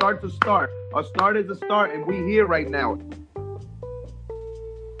 I said, a start to start. A start is a start, and we here right now.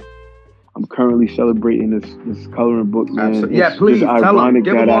 I'm currently celebrating this coloring book, man. Absolutely. Yeah, It's please just tell them. ironic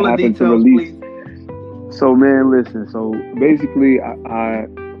Give that them I all the happened to details, release. please. So man, listen. So basically, I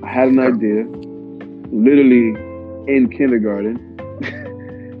had an idea, literally in kindergarten,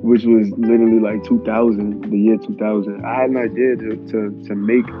 which was literally like 2000, the year 2000. I had an idea to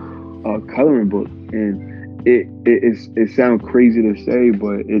make a coloring book, and it sounds crazy to say,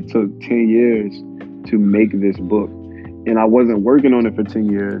 but it took 10 years to make this book. And I wasn't working on it for 10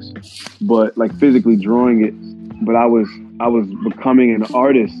 years, but like physically drawing it. But I was becoming an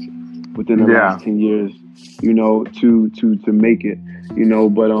artist within the last 10 years, you know, to make it, you know.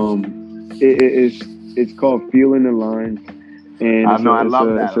 But it's called Feeling the Lines, and I know, I love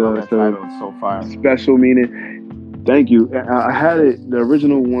that title. It's so fire. Special meaning. Thank you. I had it. The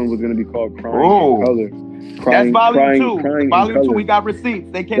original one was going to be called Crying in Color. That's volume 2. Volume 2, we got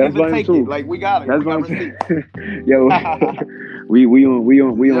receipts. They can't even take it. Like, we got it. That's we got receipts. Yo, we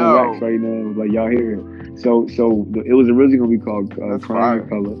on wax right now. Like, y'all hear it. So it was originally gonna be called Crying in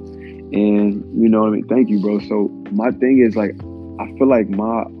Color. And you know what I mean? Thank you, bro. So my thing is, like, I feel like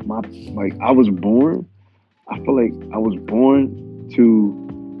my like I was born. I feel like I was born to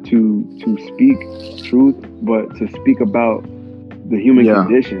speak truth, but to speak about the human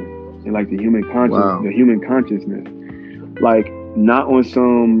condition. And like the human consciousness, like not on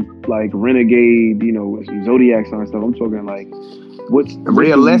some like renegade, you know, zodiac sign stuff. I'm talking like what's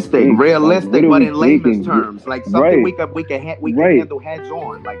realistic, like, but in layman's terms, like something we can handle heads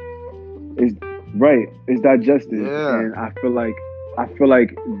on. Like it's digested, and I feel like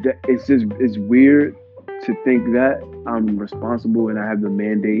it's weird to think that I'm responsible and I have the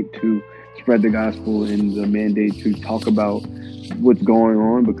mandate to spread the gospel and the mandate to talk about what's going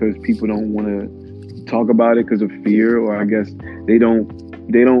on, because people don't want to talk about it because of fear, or I guess they don't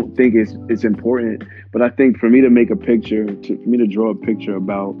think it's important. But I think for me to make a picture, for me to draw a picture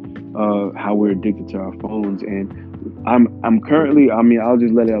about how we're addicted to our phones, and I'm currently, I mean, I'll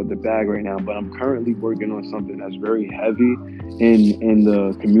just let it out the bag right now, but I'm currently working on something that's very heavy in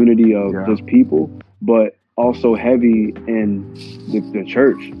the community of just people, but also heavy in the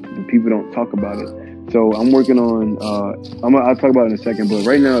church. The people don't talk about it. So I'm working on, I'll talk about it in a second, but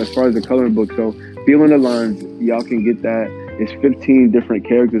right now, as far as the coloring book, so Feeling the Lines, y'all can get that. It's 15 different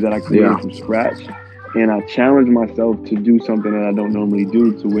characters that I created from scratch. And I challenge myself to do something that I don't normally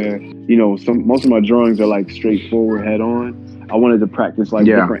do, to where, you know, most of my drawings are like straightforward, head on. I wanted to practice like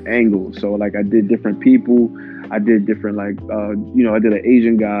different angles. So like I did different people. I did different, like, you know, I did an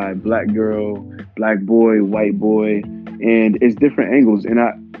Asian guy, black girl, black boy, white boy, and it's different angles. And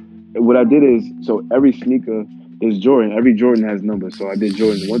what I did is, so every sneaker is Jordan. Every Jordan has numbers. So I did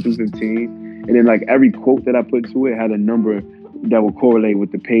Jordans 1 through 15. And then like every quote that I put to it had a number that would correlate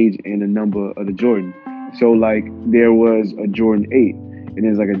with the page and the number of the Jordan. So like there was a Jordan 8, and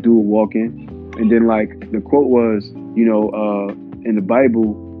there's like a dude walking. And then like the quote was, you know, in the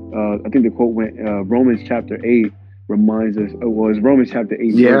Bible, I think the quote went, Romans chapter 8 reminds us, was Romans chapter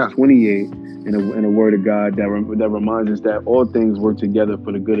 8, verse 28, in a word of God that reminds us that all things work together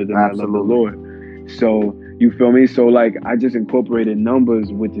for the good of them that love the Lord. So you feel me? So like I just incorporated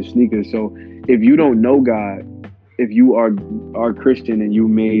numbers with the sneakers. So if you don't know God, if you are Christian and you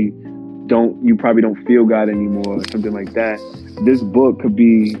probably don't feel God anymore or something like that, this book could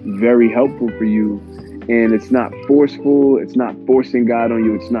be very helpful for you. And it's not forceful. It's not forcing God on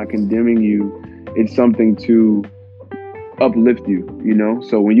you. It's not condemning you. It's something to uplift you, you know?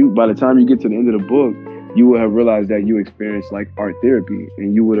 So by the time you get to the end of the book, you will have realized that you experienced like art therapy,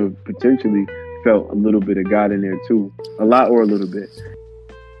 and you would have potentially felt a little bit of God in there too. A lot or a little bit.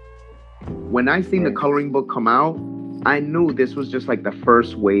 When I seen the coloring book come out, I knew this was just like the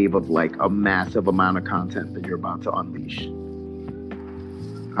first wave of like a massive amount of content that you're about to unleash.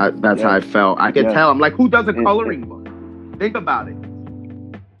 That's how I felt. I could tell. I'm like, who does a coloring book? Think about it.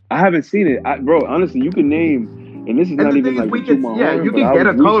 I haven't seen it, bro. Honestly, you can name, and this is not even like you can get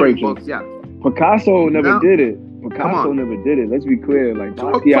a coloring book. Yeah, Picasso never did it. Picasso never did it. Let's be clear. Like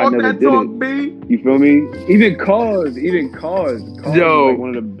Basquiat never did it. B. You feel me? Even Cars is like one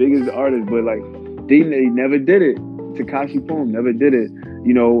of the biggest artists, but like they never did it. Takashi Poem never did it.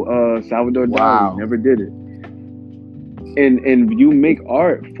 You know, Salvador Dali never did it. And you make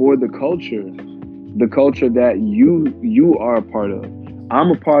art for the culture that you are a part of. I'm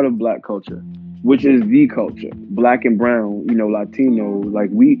a part of Black culture, which is the culture, Black and brown, you know, Latino. Like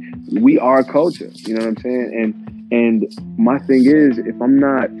we are culture. You know what I'm saying? And my thing is, if I'm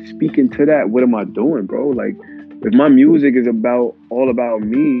not speaking to that, what am I doing, bro? Like, if my music is all about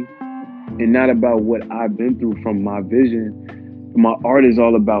me and not about what I've been through from my vision, my art is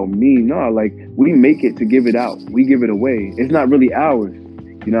all about me. No, like we make it to give it out. We give it away. It's not really ours.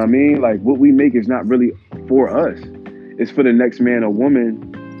 You know what I mean? Like what we make is not really for us. It's for the next man or woman.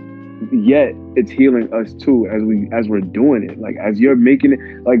 Yet it's healing us too as we're doing it. Like as you're making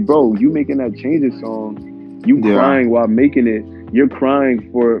it, like bro, you making that Changes song, you Yeah. crying while making it. You're crying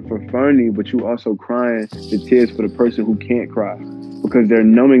for Fernie, but you also crying the tears for the person who can't cry because they're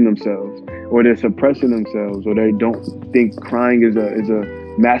numbing themselves or they're suppressing themselves or they don't think crying is a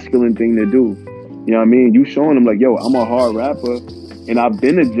masculine thing to do. You know what I mean? You showing them like, yo, I'm a hard rapper and I've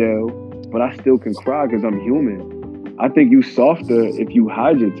been to jail, but I still can cry because I'm human. I think you softer if you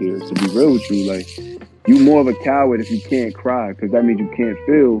hide your tears, to be real with you. Like, you more of a coward if you can't cry because that means you can't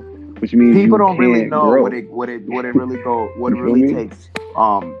feel, which means People you don't really can't know grow. what it You feel really me? takes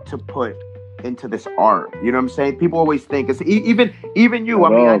to put into this art. You know what I'm saying? People always think it's even you.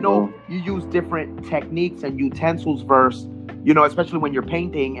 At I mean, I all, know bro. you use different techniques and utensils versus, you know, especially when you're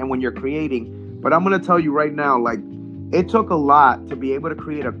painting and when you're creating. But I'm gonna tell you right now, like, it took a lot to be able to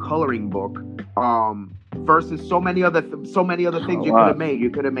create a coloring book. Versus so many other things A you could have lot. made. You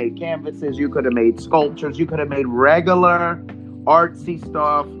could have made canvases, you could have made sculptures, you could have made regular artsy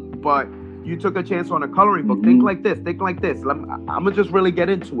stuff, but you took a chance on a coloring book. Think like this. I'm gonna just really get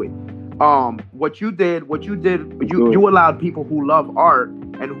into it. What you did, you allowed people who love art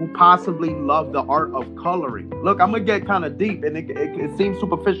and who possibly love the art of coloring. Look, I'm gonna get kind of deep, and it seems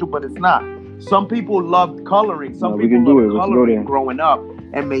superficial, but it's not. Some people loved coloring. Some We people can do it. loved Let's go coloring there. growing up,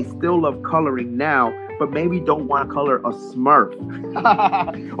 and may still love coloring now, but maybe don't want to color a Smurf,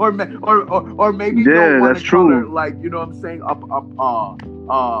 or maybe Yeah, don't want that's to color, true. like, you know what I'm saying,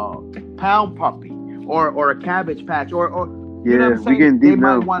 pound puppy or a cabbage patch or you know what Yeah, I'm we saying. getting They deep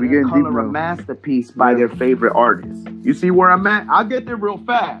might now. want We to getting deep color a now. masterpiece by Yeah. their favorite artist. You see where I'm at? I'll get there real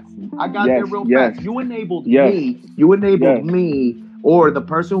fast. I got there real fast. You enabled me. You enabled me, or the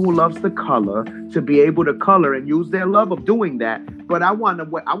person who loves to color, to be able to color and use their love of doing that. But I want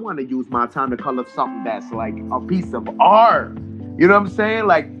to use my time to color something that's like a piece of art. You know what I'm saying?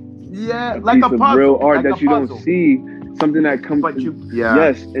 Like, yeah, A like piece a of real puzzle, art like a that you don't puzzle. see, something that comes. But you, yeah.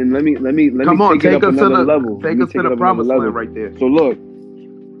 Yes, and let me Come on, take it up another level. Let take me us to take it the up another promised level. land right there. So look,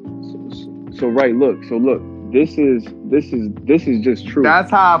 so right, look, so look. This is just true.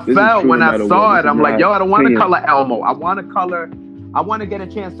 That's how I This is felt true when no I matter saw what. it. This is I'm like, not yo, I don't want to opinion. color Elmo. I want to get a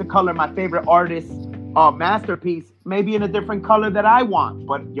chance to color my favorite artist's masterpiece, maybe in a different color that I want.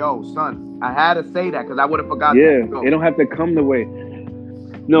 But yo, son, I had to say that because I would have forgot that. Yeah, Yo. it don't have to come the way.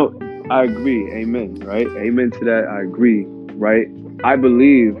 No, I agree. Amen. Right? Amen to that. I agree. Right? I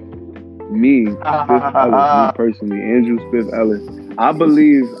believe me, Spiff Ellis, me personally, Andrew Spiff Ellis. I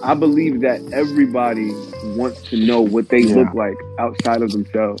believe that everybody wants to know what they look like outside of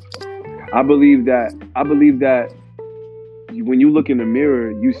themselves. I believe that when you look in the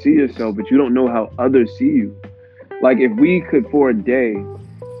mirror, you see yourself, but you don't know how others see you. Like if we could for a day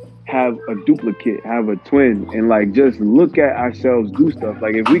have a duplicate, have a twin, and like just look at ourselves do stuff.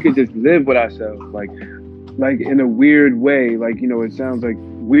 Like if we could just live with ourselves, like in a weird way, like, you know, it sounds like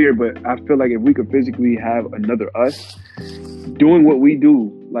weird, but I feel like if we could physically have another us doing what we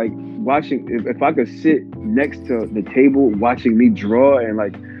do, like watching, if I could sit next to the table watching me draw and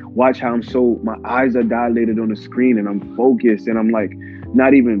like watch how my eyes are dilated on the screen and I'm focused and I'm like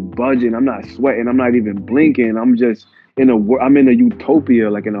not even budging, I'm not sweating, I'm not even blinking, I'm just I'm in a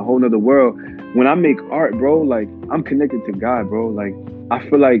utopia, like in a whole nother world. When I make art, bro, like I'm connected to God, bro. Like I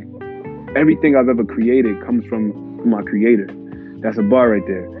feel like everything I've ever created comes from my creator. That's a bar right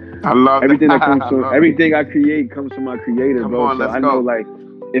there. I love everything that. that comes from everything I create comes from my creator, bro. On, so I know, like,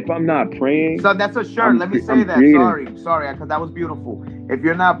 if I'm not praying, so that's a shirt. Let me say that. Creating. Sorry, because that was beautiful. If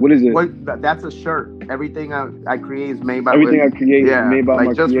you're not, what is it? That's a shirt. Everything I create is made by. Everything I create is made by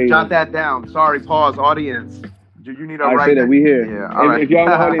my just creator. Jot that down. Sorry, pause, audience. You need to write. I say that we here. Yeah, all right. If y'all in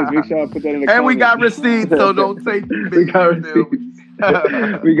the audience, make sure I put that in the comments. And we got receipts, so don't take. We got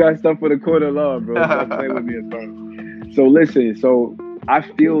receipts. We got stuff for the court of law, bro. Don't play with me, bro. So listen. So I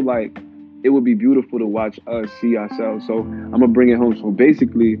feel like it would be beautiful to watch us see ourselves. So I'm gonna bring it home. So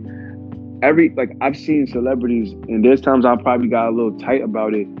basically, I've seen celebrities, and there's times I probably got a little tight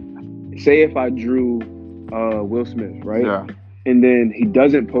about it. Say if I drew Will Smith, right? Yeah. And then he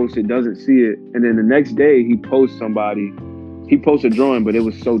doesn't post it, doesn't see it, and then the next day he posts a drawing, but it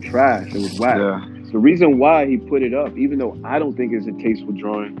was so trash, it was whack. Yeah. The reason why he put it up, even though I don't think it's a tasteful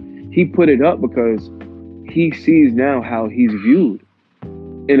drawing, he put it up because he sees now how he's viewed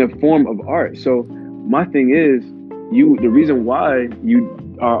in a form of art. So my thing is, the reason why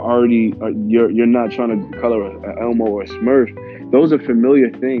you are already you're not trying to color an Elmo or a Smurf, those are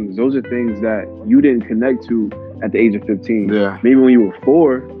familiar things. Those are things that you didn't connect to at the age of 15. Yeah. Maybe when you were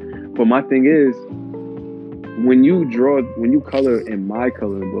 4. But my thing is, when you color in my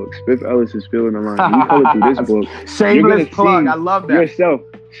coloring book, Spiff Ellis is filling the line. When you color through this book, you're Shameless gonna plug. I see love that. yourself.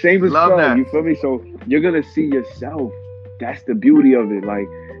 Shameless Love plug. that. You feel me? So you're gonna see yourself. That's the beauty of it. Like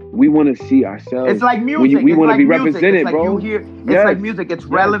we want to see ourselves. It's like music. We It's want to like be music. represented, It's like bro. you hear. It's Yes. like music. It's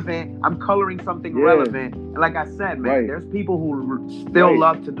Yes. relevant. I'm coloring something Yeah. relevant. And like I said, man, Right. there's people who still Right.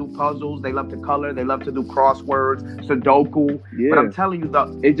 love to do puzzles. They love to color. They love to do crosswords, Sudoku. Yeah. But I'm telling you,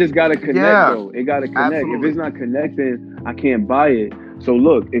 It just gotta connect, Yeah. though. It gotta connect. Absolutely. If it's not connecting, I can't buy it. So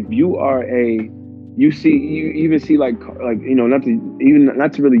look, if you are you even see like you know, not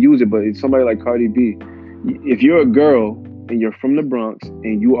to really use it, but it's somebody like Cardi B. If you're a girl and you're from the Bronx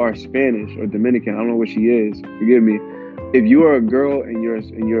and you are Spanish or Dominican, I don't know what she is. Forgive me. If you are a girl and you're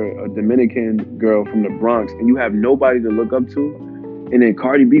a Dominican girl from the Bronx and you have nobody to look up to, and then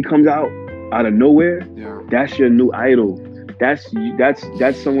Cardi B comes out of nowhere, that's your new idol. That's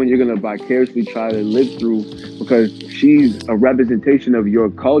someone you're gonna vicariously try to live through because she's a representation of your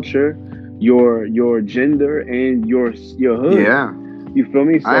culture, your gender, and your hood. yeah. You feel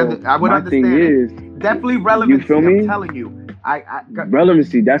me? So I would my understand thing it. is Definitely relevancy. You feel me? I'm telling you.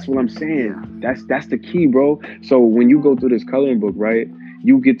 Relevancy. That's what I'm saying. Yeah. That's the key, bro. So when you go through this coloring book, right,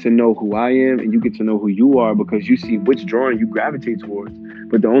 you get to know who I am and you get to know who you are because you see which drawing you gravitate towards.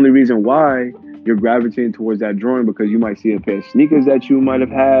 But the only reason why you're gravitating towards that drawing because you might see a pair of sneakers that you might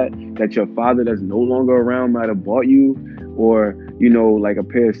have had that your father that's no longer around might have bought you, or you know, like a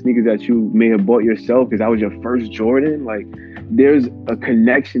pair of sneakers that you may have bought yourself because that was your first Jordan. Like there's a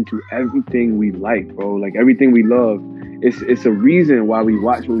connection to everything we like, bro. Like everything we love. It's a reason why we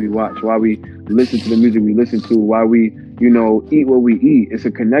watch what we watch, why we listen to the music we listen to, why we, you know, eat what we eat. It's a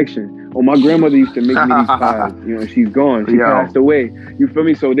connection. Oh, my grandmother used to make me these pies. You know, she's gone. She passed away. You feel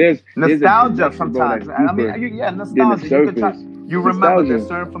me? So there's nostalgia sometimes. I mean, yeah, nostalgia. You remember there's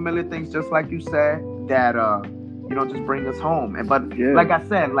certain familiar things, just like you said, that you know, just bring us home. But like I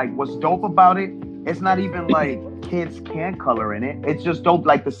said, like what's dope about it, it's not even like kids can't color in it. It's just dope,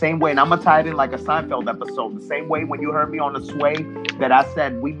 like the same way. And I'm gonna tie it in like a Seinfeld episode. The same way when you heard me on the Sway that I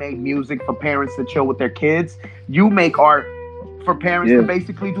said we made music for parents to chill with their kids. You make art for parents to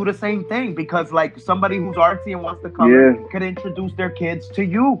basically do the same thing because like somebody who's artsy and wants to color could introduce their kids to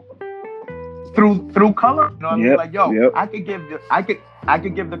you through color. You know what I mean? Like, yo, I could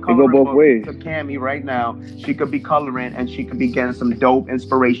give the color book to Cammy right now. She could be coloring and she could be getting some dope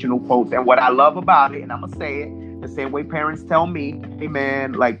inspirational quotes. And what I love about it, and I'm gonna say it the same way parents tell me, hey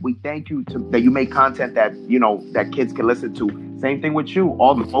man, like we thank you that you make content that, you know, that kids can listen to. Same thing with you.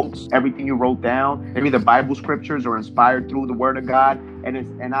 All the quotes, everything you wrote down, maybe the Bible scriptures are inspired through the Word of God.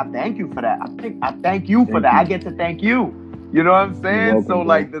 And I thank you for that. I thank you for that. I get to thank you. You know what I'm saying? Welcome, so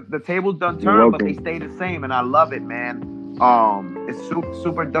like the tables done turned, but they stay the same, and I love it, man. It's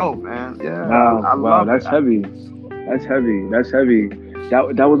super dope, man. Yeah, I love that's it. heavy. That's heavy.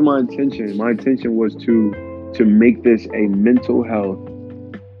 That was my intention. My intention was to make this a mental health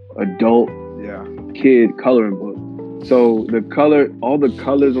adult kid coloring book. So all the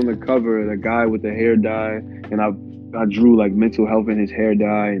colors on the cover, the guy with the hair dye, and I drew like mental health in his hair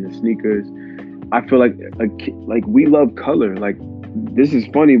dye and the sneakers. I feel like we love color. Like this is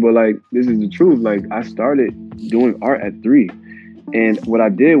funny, but like this is the truth. Like I started doing art at 3, and what I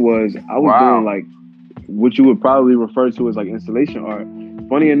did was I was doing like what you would probably refer to as like installation art.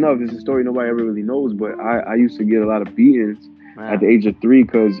 Funny enough, it's a story nobody ever really knows, but I used to get a lot of beatings at the age of 3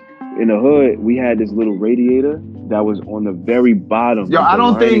 because in the hood we had this little radiator that was on the very bottom. Yo, I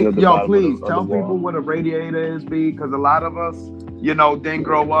don't think. Yo, please tell people what a radiator is, because a lot of us, you know, didn't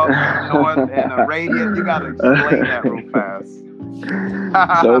grow up knowing and a radiator. You gotta explain that real fast.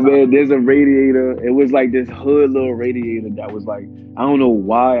 So man, there's a radiator. It was like this hood little radiator that was like, I don't know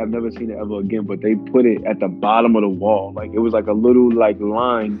why, I've never seen it ever again, but they put it at the bottom of the wall. Like it was like a little like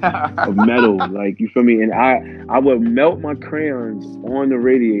line of metal, like, you feel me? And I would melt my crayons on the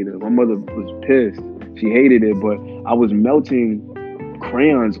radiator. My mother was pissed. She hated it, but I was melting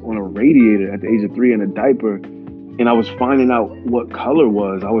crayons on a radiator at the age of 3 in a diaper, and I was finding out what color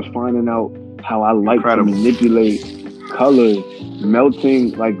was. I was finding out how I like to manipulate colors.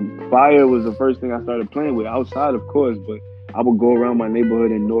 Melting, like fire was the first thing I started playing with outside, of course, but I would go around my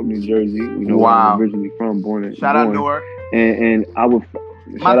neighborhood in Newark, New Jersey, you know, where I'm originally from, Shout out Newark. And I would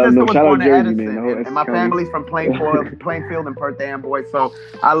my sister was born in Edison, and my family's from Plainfield and Perth Amboy, so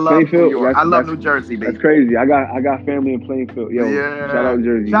I love New York. I love New Jersey, baby. That's crazy. I got family in Plainfield. Yo, shout out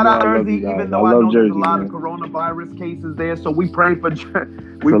Jersey. Shout out Jersey, even though I know there's a lot of coronavirus cases there, so we pray for Jersey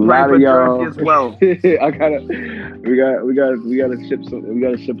as well. we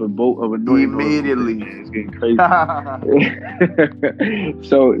gotta ship a boat of annoying immediately. It's getting crazy.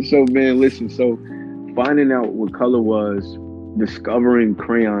 So man, listen. So finding out what color was, discovering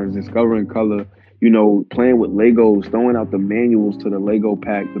crayons, discovering color, playing with Legos, throwing out the manuals to the Lego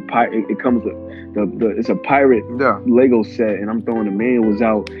pack. It comes with it's a pirate Lego set, and I'm throwing the manuals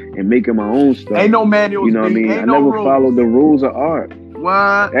out and making my own stuff. Ain't no manuals. You know what I mean? Ain't I no never rules. followed the rules of art.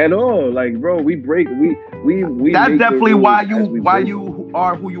 What? At all. Like, bro, we That's definitely why you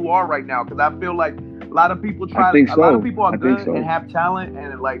are who you are right now. Because I feel like a lot of people a lot of people are good and have talent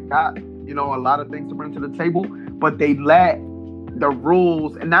and like got, a lot of things to bring to the table, but they lack the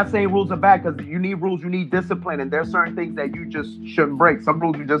rules. And not saying rules are bad, because you need rules, you need discipline, and there's certain things that you just shouldn't break. Some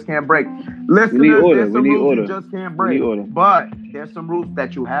rules you just can't break. Listeners, there's some rules you just can't break. But there's some rules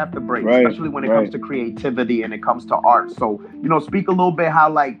that you have to break, especially when it comes to creativity and it comes to art. So, speak a little bit how,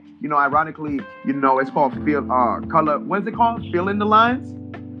 like, ironically, it's called color. What is it called? Fill in the lines?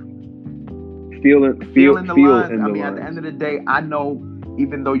 Feel in the lines. I mean, at the end of the day, I know,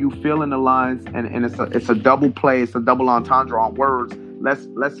 even though you fill in the lines and it's a double play, it's a double entendre on words.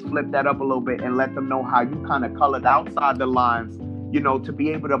 Let's flip that up a little bit and let them know how you kind of colored outside the lines, to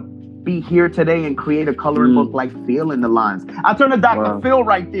be able to be here today and create a coloring book like Fill in the Lines. I turn to Dr. Phil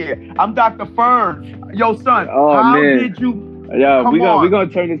right there. I'm Dr. Fern. Yo, son, did you? Yeah, we're gonna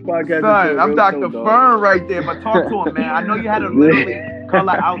turn this podcast into I'm Dr. Fern right there, but talk to him, man. I know you had to literally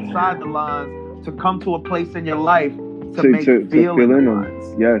color outside the lines to come to a place in your life to make Fill in the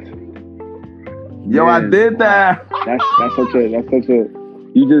Lines. Yes. Yo, man, I did that. That's such a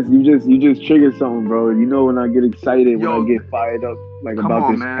you just triggered something, bro. When I get excited, when I get fired up, like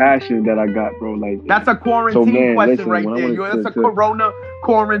about this passion that I got, bro. Like, that's a quarantine question right there. That's a corona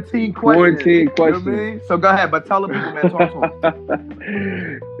quarantine question. You know what I mean? So go ahead, but tell the people, man, talk to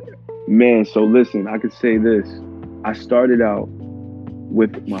them. Man, so listen, I could say this. I started out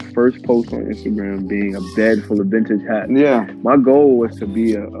with my first post on Instagram being a bed full of vintage hats. Yeah. My goal was to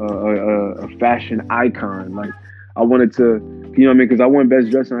be a fashion icon. Like, I wanted to, you know what I mean? Because I won Best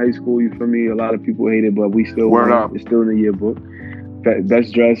Dress in high school, you feel me? A lot of people hate it, but we still won. It's still in the yearbook.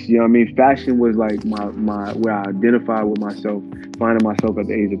 Best Dress, you know what I mean? Fashion was like my where I identified with myself, finding myself at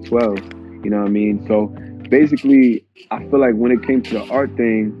the age of 12. You know what I mean? So basically, I feel like when it came to the art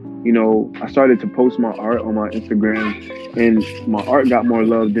thing, I started to post my art on my Instagram, and my art got more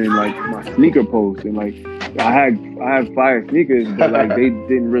love than like my sneaker posts. And like I had fire sneakers, but like they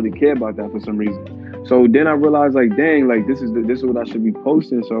didn't really care about that for some reason. So then I realized, like, dang, like this is what I should be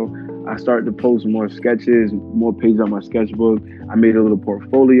posting. So I started to post more sketches, more pages on my sketchbook. I made a little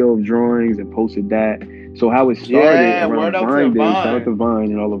portfolio of drawings and posted that. So how it started around Vine Day, shout out to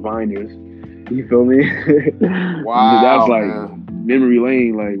Vine and all the Viners. You feel me? Wow. That's like memory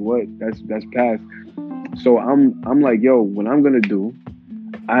lane. Like, what? That's past. So I'm like, yo, what I'm gonna do?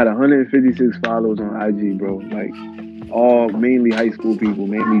 I had 156 followers on IG, bro. Like, all mainly high school people,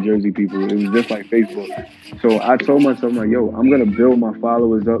 mainly Jersey people. It was just like Facebook. So I told myself, like, yo, I'm gonna build my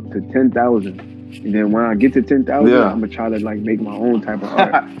followers up to 10,000, and then when I get to 10,000, I'm gonna try to like make my own type of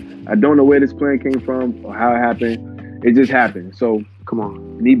art. I don't know where this plan came from or how it happened. It just happened. So come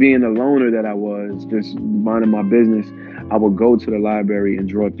on, me being the loner that I was, just minding my business, I would go to the library and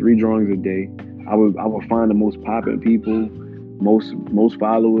draw 3 drawings a day. I would find the most popular people, most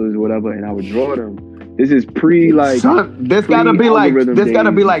followers or whatever, and I would draw them. This is this gotta be like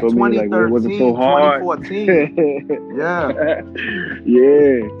 2013, like, it wasn't so hard. 2014.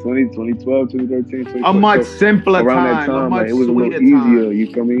 Yeah, 2012, 2013. A much simpler around time. That time, a much like, it was a little easier. You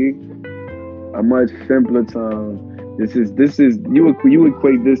feel me? A much simpler time. This is you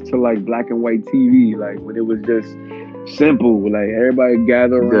equate this to like black and white TV, like when it was just simple, like everybody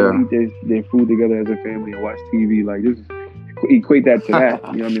gather around, eat their food together as a family and watch TV. Like, this is, equate that to that.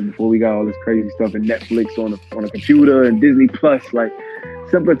 You know what I mean? Before we got all this crazy stuff and Netflix on a computer and Disney Plus, like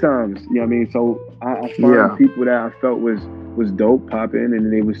simpler times. You know what I mean? So I found people that I felt was dope, pop in, and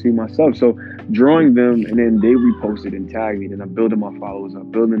then they would see my stuff. So drawing them, and then they reposted and tagged me. Then I'm building my followers up,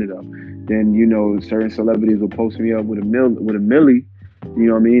 building it up. Then, certain celebrities would post me up with a milli. You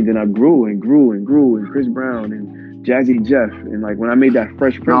know what I mean? Then I grew and Chris Brown and Jazzy Jeff, and like when I made that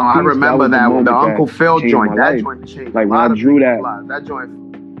Fresh Prince, I remember that the Uncle Phil joint. That joint changed. Like when I drew that joint.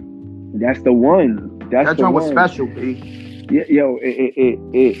 That's the one. That joint was special, B. Yeah,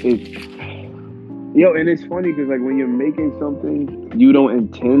 and it's funny because like when you're making something, you don't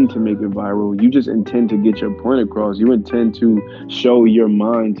intend to make it viral. You just intend to get your point across. You intend to show your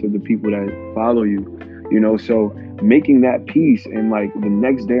mind to the people that follow you. So making that piece, and like the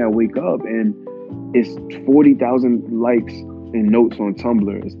next day I wake up and it's 40,000 likes and notes on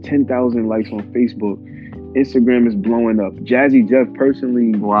Tumblr. It's 10,000 likes on Facebook. Instagram is blowing up. Jazzy Jeff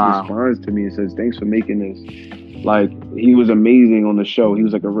personally responds to me and says, "Thanks for making this. Like, he was amazing on the show. He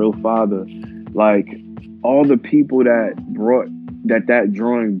was like a real father." like all the people that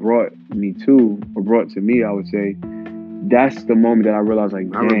drawing brought me to, or brought to me, I would say, that's the moment that I realized, like,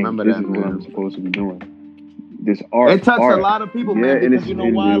 I dang, remember this that, is what I'm man. supposed to be doing. This art. It touched a art. lot of people, Yeah, man, and because you know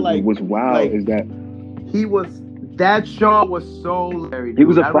why? Like, what's wild is that he was, that show was so legendary, dude. he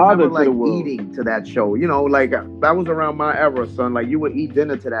was a I father remember, to like, the world. eating to that show. You know, like, that was around my era, son. Like, you would eat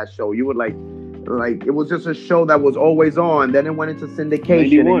dinner to that show. You would, like, it was just a show that was always on. Then it went into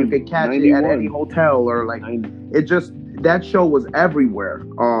syndication, 91, and you could catch 91. it at any hotel, or like, 90. it just, that show was everywhere.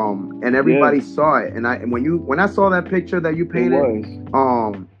 And everybody saw it. And when I saw that picture that you painted,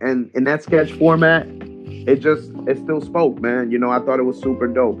 and in that sketch format, it still spoke, man. You know, I thought it was super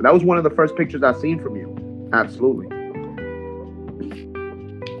dope. That was one of the first pictures I seen from you. Absolutely.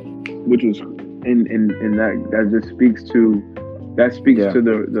 Which was, and that just speaks to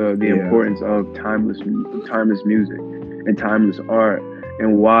the importance of timeless music and timeless art,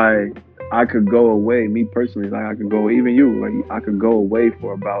 and why I could go away, me personally, like I could go, even you, like I could go away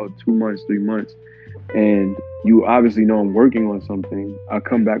for about 2 months, 3 months, and you obviously know I'm working on something. I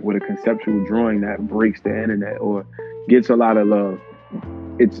come back with a conceptual drawing that breaks the internet or gets a lot of love.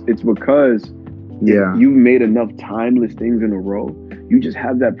 It's because you made enough timeless things in a row. You just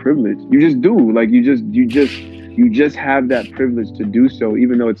have that privilege. You just do. Like you just have that privilege to do so,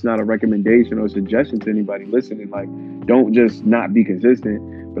 even though it's not a recommendation or a suggestion to anybody listening. Like, don't just not be consistent.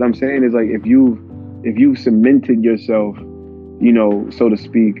 What I'm saying is, like, if you've cemented yourself, you know, so to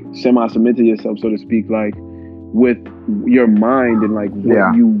speak, semi-cemented yourself, so to speak, like with your mind and like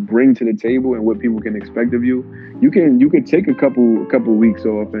what you bring to the table and what people can expect of you, you could take a couple weeks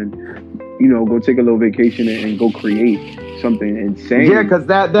off and, you know, go take a little vacation and go create something insane. Yeah, because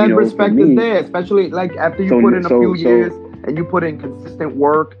that respect is there, especially like after you put in a few years and you put in consistent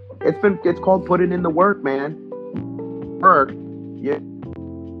work. It's called putting in the work, man. Work. Yeah.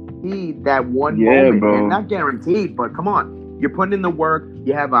 Need that one moment, bro. And not guaranteed, but come on, you're putting in the work.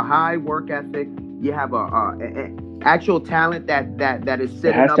 You have a high work ethic. You have a actual talent that is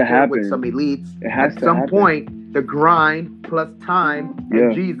sitting up there with some elites. At some point, the grind plus time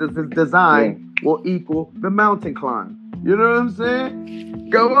and Jesus' design will equal the mountain climb. You know what I'm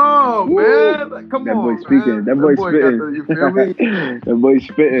saying? Come on, man. Come that on, boy speaking. Man. That boy spitting. You feel me? That boy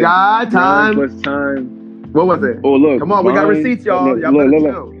spitting. God, time plus time. What was it? Oh, look. Come on, we got receipts, y'all. Y'all better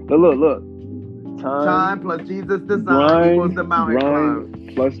chill. Look. Time plus Jesus' design equals the mountain climb.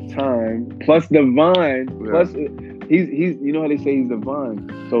 Plus time plus divine plus he's you know how they say he's divine.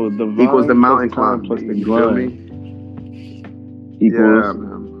 So divine equals the mountain climb plus the grind.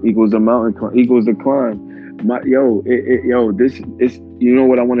 Equals the mountain climb equals the climb. This is, you know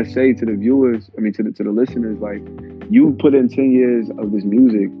what I want to say to the viewers, I mean to the listeners, like, you put in 10 years of this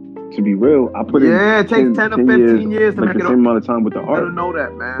music. To be real, I put in it takes 10 to 15 years to like make the same amount of time with the art. I don't know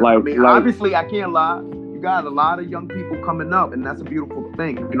that, man. Like, I mean, obviously, I can't lie. You got a lot of young people coming up, and that's a beautiful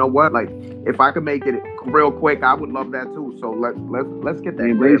thing. You know what? Like, if I could make it real quick, I would love that too. So let's get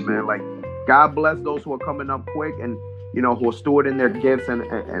that clear, man. Like, God bless those who are coming up quick and, you know, who are stewarding their gifts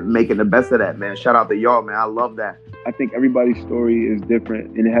and making the best of that, man. Shout out to y'all, man. I love that. I think everybody's story is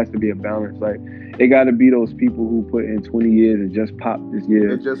different, and it has to be a balance. Like, it got to be those people who put in 20 years and just popped this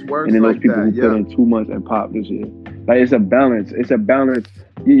year. It just works. And then those like people that, who put in 2 months and popped this year. Like, it's a balance.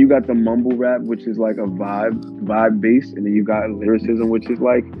 Yeah, you got the mumble rap, which is like a vibe based, and then you got lyricism, which is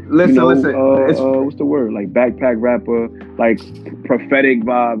like, listen. What's the word? Like backpack rapper, like prophetic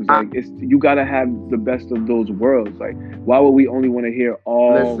vibes. Like, you gotta have the best of those worlds. Like, why would we only want to hear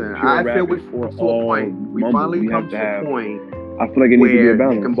all? Listen, I feel we to a point. We finally come to a point. I feel like it needs to be a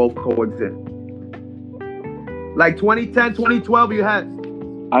balance. It can both coexist. Like 2010, 2012, you had.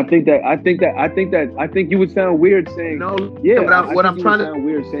 I think you would sound weird saying what I'm trying to sound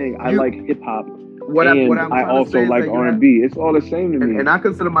weird saying I like hip hop. I also like R&B. It's all the same to me. And I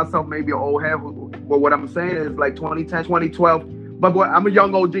consider myself maybe an old head. But what I'm saying is like 2010, 2012. But I'm a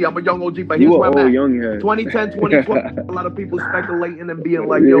young OG. But here's where I'm at. 2010, 2012. A lot of people speculating and being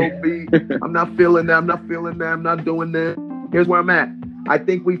like, "Yo, B, I'm not feeling that. I'm not doing that." Here's where I'm at. I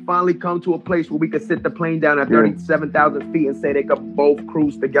think we finally come to a place where we could sit the plane down at 37,000 feet and say they could both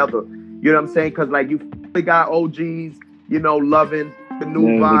cruise together. You know what I'm saying? Because like you finally got OGs, you know, loving the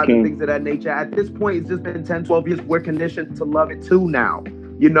new vibe and things of that nature. At this point, it's just been 10, 12 years. We're conditioned to love it too now.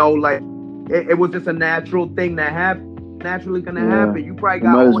 You know, like it was just a natural thing that happened. Naturally gonna happen. You probably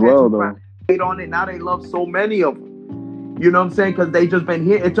got old heads who probably hate on it. Now they love so many of them. You know what I'm saying? Because they just been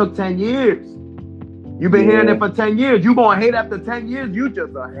here. It took 10 years. You've been hearing it for 10 years. You gonna hate after 10 years? You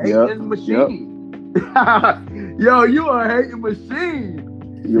just a hating machine. Yo, you a hating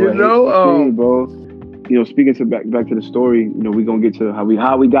machine. You know, machine, bro. speaking to back to the story, we're gonna get to how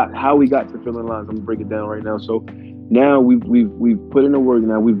we got to Feeling Lines. I'm gonna break it down right now. So now we've put in the work.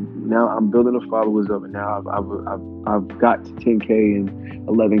 Now I'm building the followers up, and now I've got to 10K and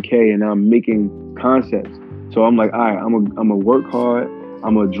 11K, and now I'm making concepts. So I'm like, all right, I'm gonna work hard.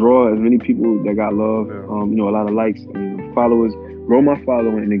 I'm gonna draw as many people that got love, a lot of likes and followers, grow my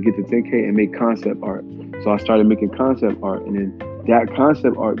following, and then get to 10K and make concept art. So I started making concept art, and then that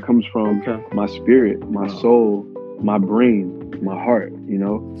concept art comes from my spirit, my soul, my brain, my heart.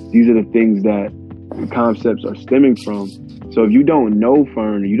 These are the things that the concepts are stemming from. So if you don't know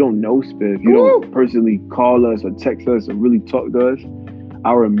Fern, or you don't know Spiff, you don't personally call us or text us or really talk to us,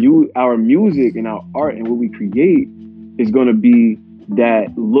 our music and our art and what we create is going to be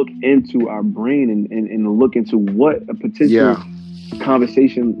that look into our brain and look into what a potential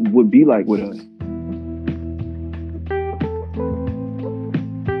conversation would be like with us.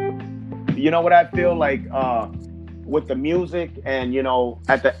 You know what I feel like with the music and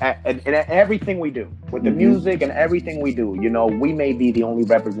at everything we do with the music and everything we do, we may be the only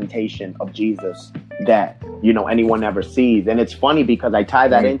representation of Jesus that anyone ever sees. And it's funny because I tie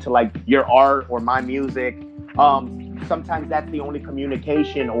that into like your art or my music. Sometimes that's the only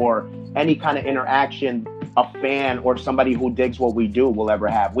communication or any kind of interaction a fan or somebody who digs what we do will ever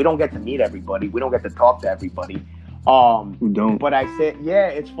have. We don't get to meet everybody. We don't get to talk to everybody. We don't. But I said,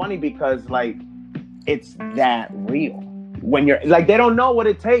 it's funny because like it's that real. When you're like, they don't know what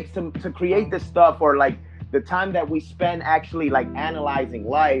it takes to create this stuff, or like the time that we spend actually like analyzing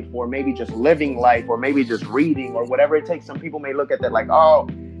life, or maybe just living life, or maybe just reading, or whatever it takes. Some people may look at that like, oh,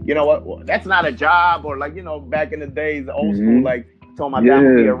 you know what? Well, that's not a job, or like, back in the days, old school, like told my dad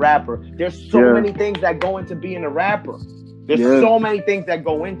to be a rapper. There's so many things that go into being a rapper. There's so many things that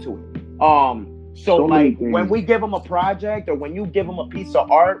go into it. So like when we give them a project, or when you give them a piece of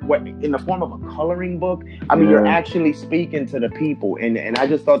art in the form of a coloring book, I mean, you're actually speaking to the people. And I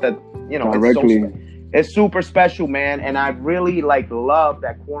just thought that, it's super special, man. And I really like love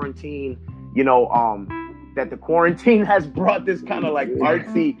that quarantine, that the quarantine has brought this kind of like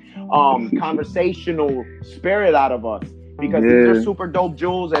artsy, conversational spirit out of us. Because these are super dope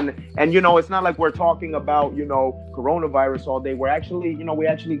jewels, and it's not like we're talking about coronavirus all day. We're actually we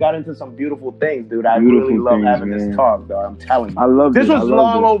actually got into some beautiful things, dude. I really love having this talk, though. I'm telling you, I love this was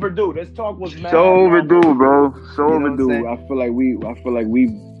long overdue. This talk was so overdue, bro. So overdue. I feel like we.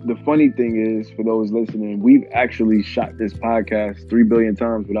 The funny thing is, for those listening, we've actually shot this podcast 3 billion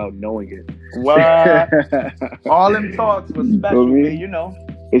times without knowing it. What? All them talks was special,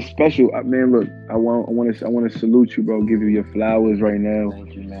 It's special, man. Look, I want to salute you, bro. Give you your flowers right now.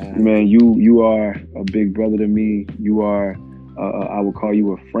 Thank you, man. Man, you are a big brother to me. You are, I would call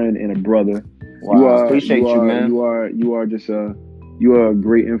you a friend and a brother. Wow, appreciate you, man. You are just you are a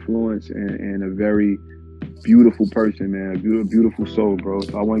great influence and a very beautiful person, man. A beautiful soul, bro.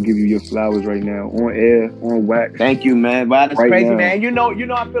 So I want to give you your flowers right now, on air, on wax. Thank you, man. Wow, that's crazy, now. Man.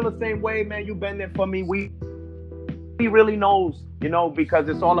 I feel the same way, man. You've been there for me. He really knows, because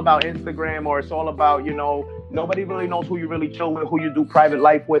it's all about Instagram, or it's all about, nobody really knows who you really chill with, who you do private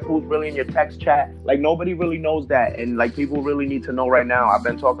life with, who's really in your text chat. Like, nobody really knows that. And like, people really need to know right now. I've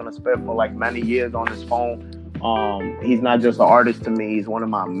been talking to Spiff for like many years on his phone. He's not just an artist to me. He's one of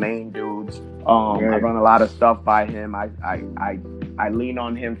my main dudes. I run a lot of stuff by him. I lean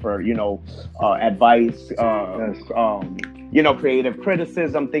on him for, advice, creative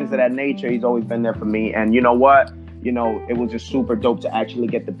criticism, things of that nature. He's always been there for me. And you know what? It was just super dope to actually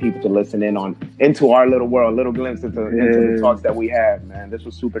get the people to listen into our little world, little glimpse into the talks that we had, man. This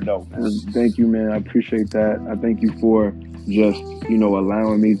was super dope, man. Thank you, man. I appreciate that. I thank you for just,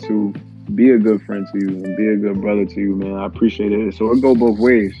 allowing me to be a good friend to you and be a good brother to you, man. I appreciate it. So it goes both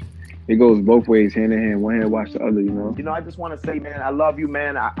ways. It goes both ways, hand in hand. One hand wash the other, I just want to say, man, I love you,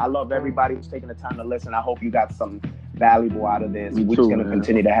 man. I love everybody who's taking the time to listen. I hope you got some valuable out of this. We're just going to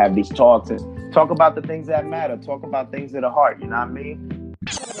continue to have these talks and talk about the things that matter. Talk about things of the heart. You know what I mean?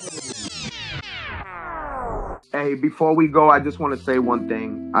 Hey, before we go, I just want to say one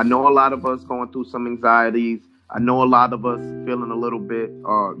thing. I know a lot of us going through some anxieties. I know a lot of us feeling a little bit,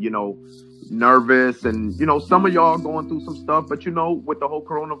 nervous, and some of y'all going through some stuff, but with the whole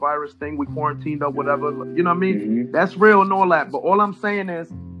coronavirus thing, we quarantined up, whatever, you know what I mean? That's real and all that, but all I'm saying is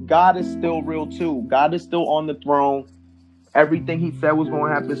God is still real too. God is still on the throne. Everything he said was going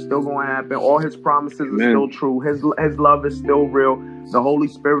to happen is still going to happen. All his promises are still true. His love is still real. The Holy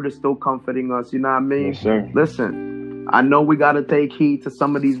Spirit is still comforting us, you know what I mean? Yes, sir. Listen, I know we got to take heed to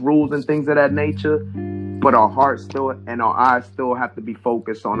some of these rules and things of that nature, but our hearts still and our eyes still have to be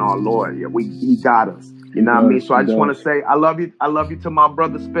focused on our Lord. Yeah, he got us. You know what I mean? So I just want to say, I love you to my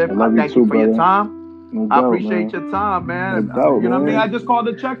brother Spiff. I thank you for your time. No I doubt, appreciate man. your time, man. No doubt, You know what I mean? man. I just called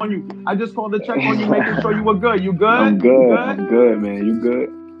to check on you. Making sure you were good. You I'm good? You good. good? I'm good, man. You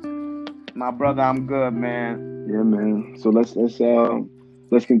good? My brother, I'm good, man. Yeah, man. So let's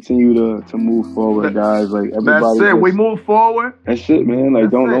continue to move forward, That- guys. Like That's everybody it. We just move forward. that's it, man. Like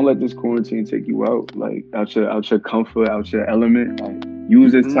That's don't it. let this quarantine take you out. Like out your comfort, out your element. Like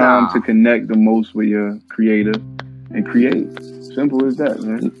use this time to Nah. connect the most with your creator and create. Simple as that,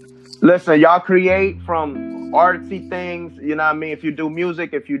 man. Listen, y'all create from artsy things. You know what I mean? If you do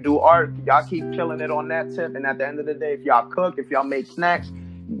music, if you do art, y'all keep killing it on that tip. And at the end of the day, if y'all cook, if y'all make snacks,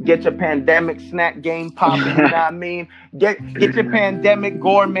 get your pandemic snack game popping. You know what I mean? Get your pandemic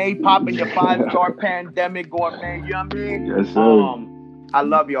gourmet popping. Your 5-star pandemic gourmet. You know what I mean? Yes, sir. I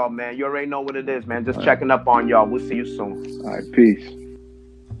love y'all, man. You already know what it is, man. Just All right. checking up on y'all. We'll see you soon. All right. Peace.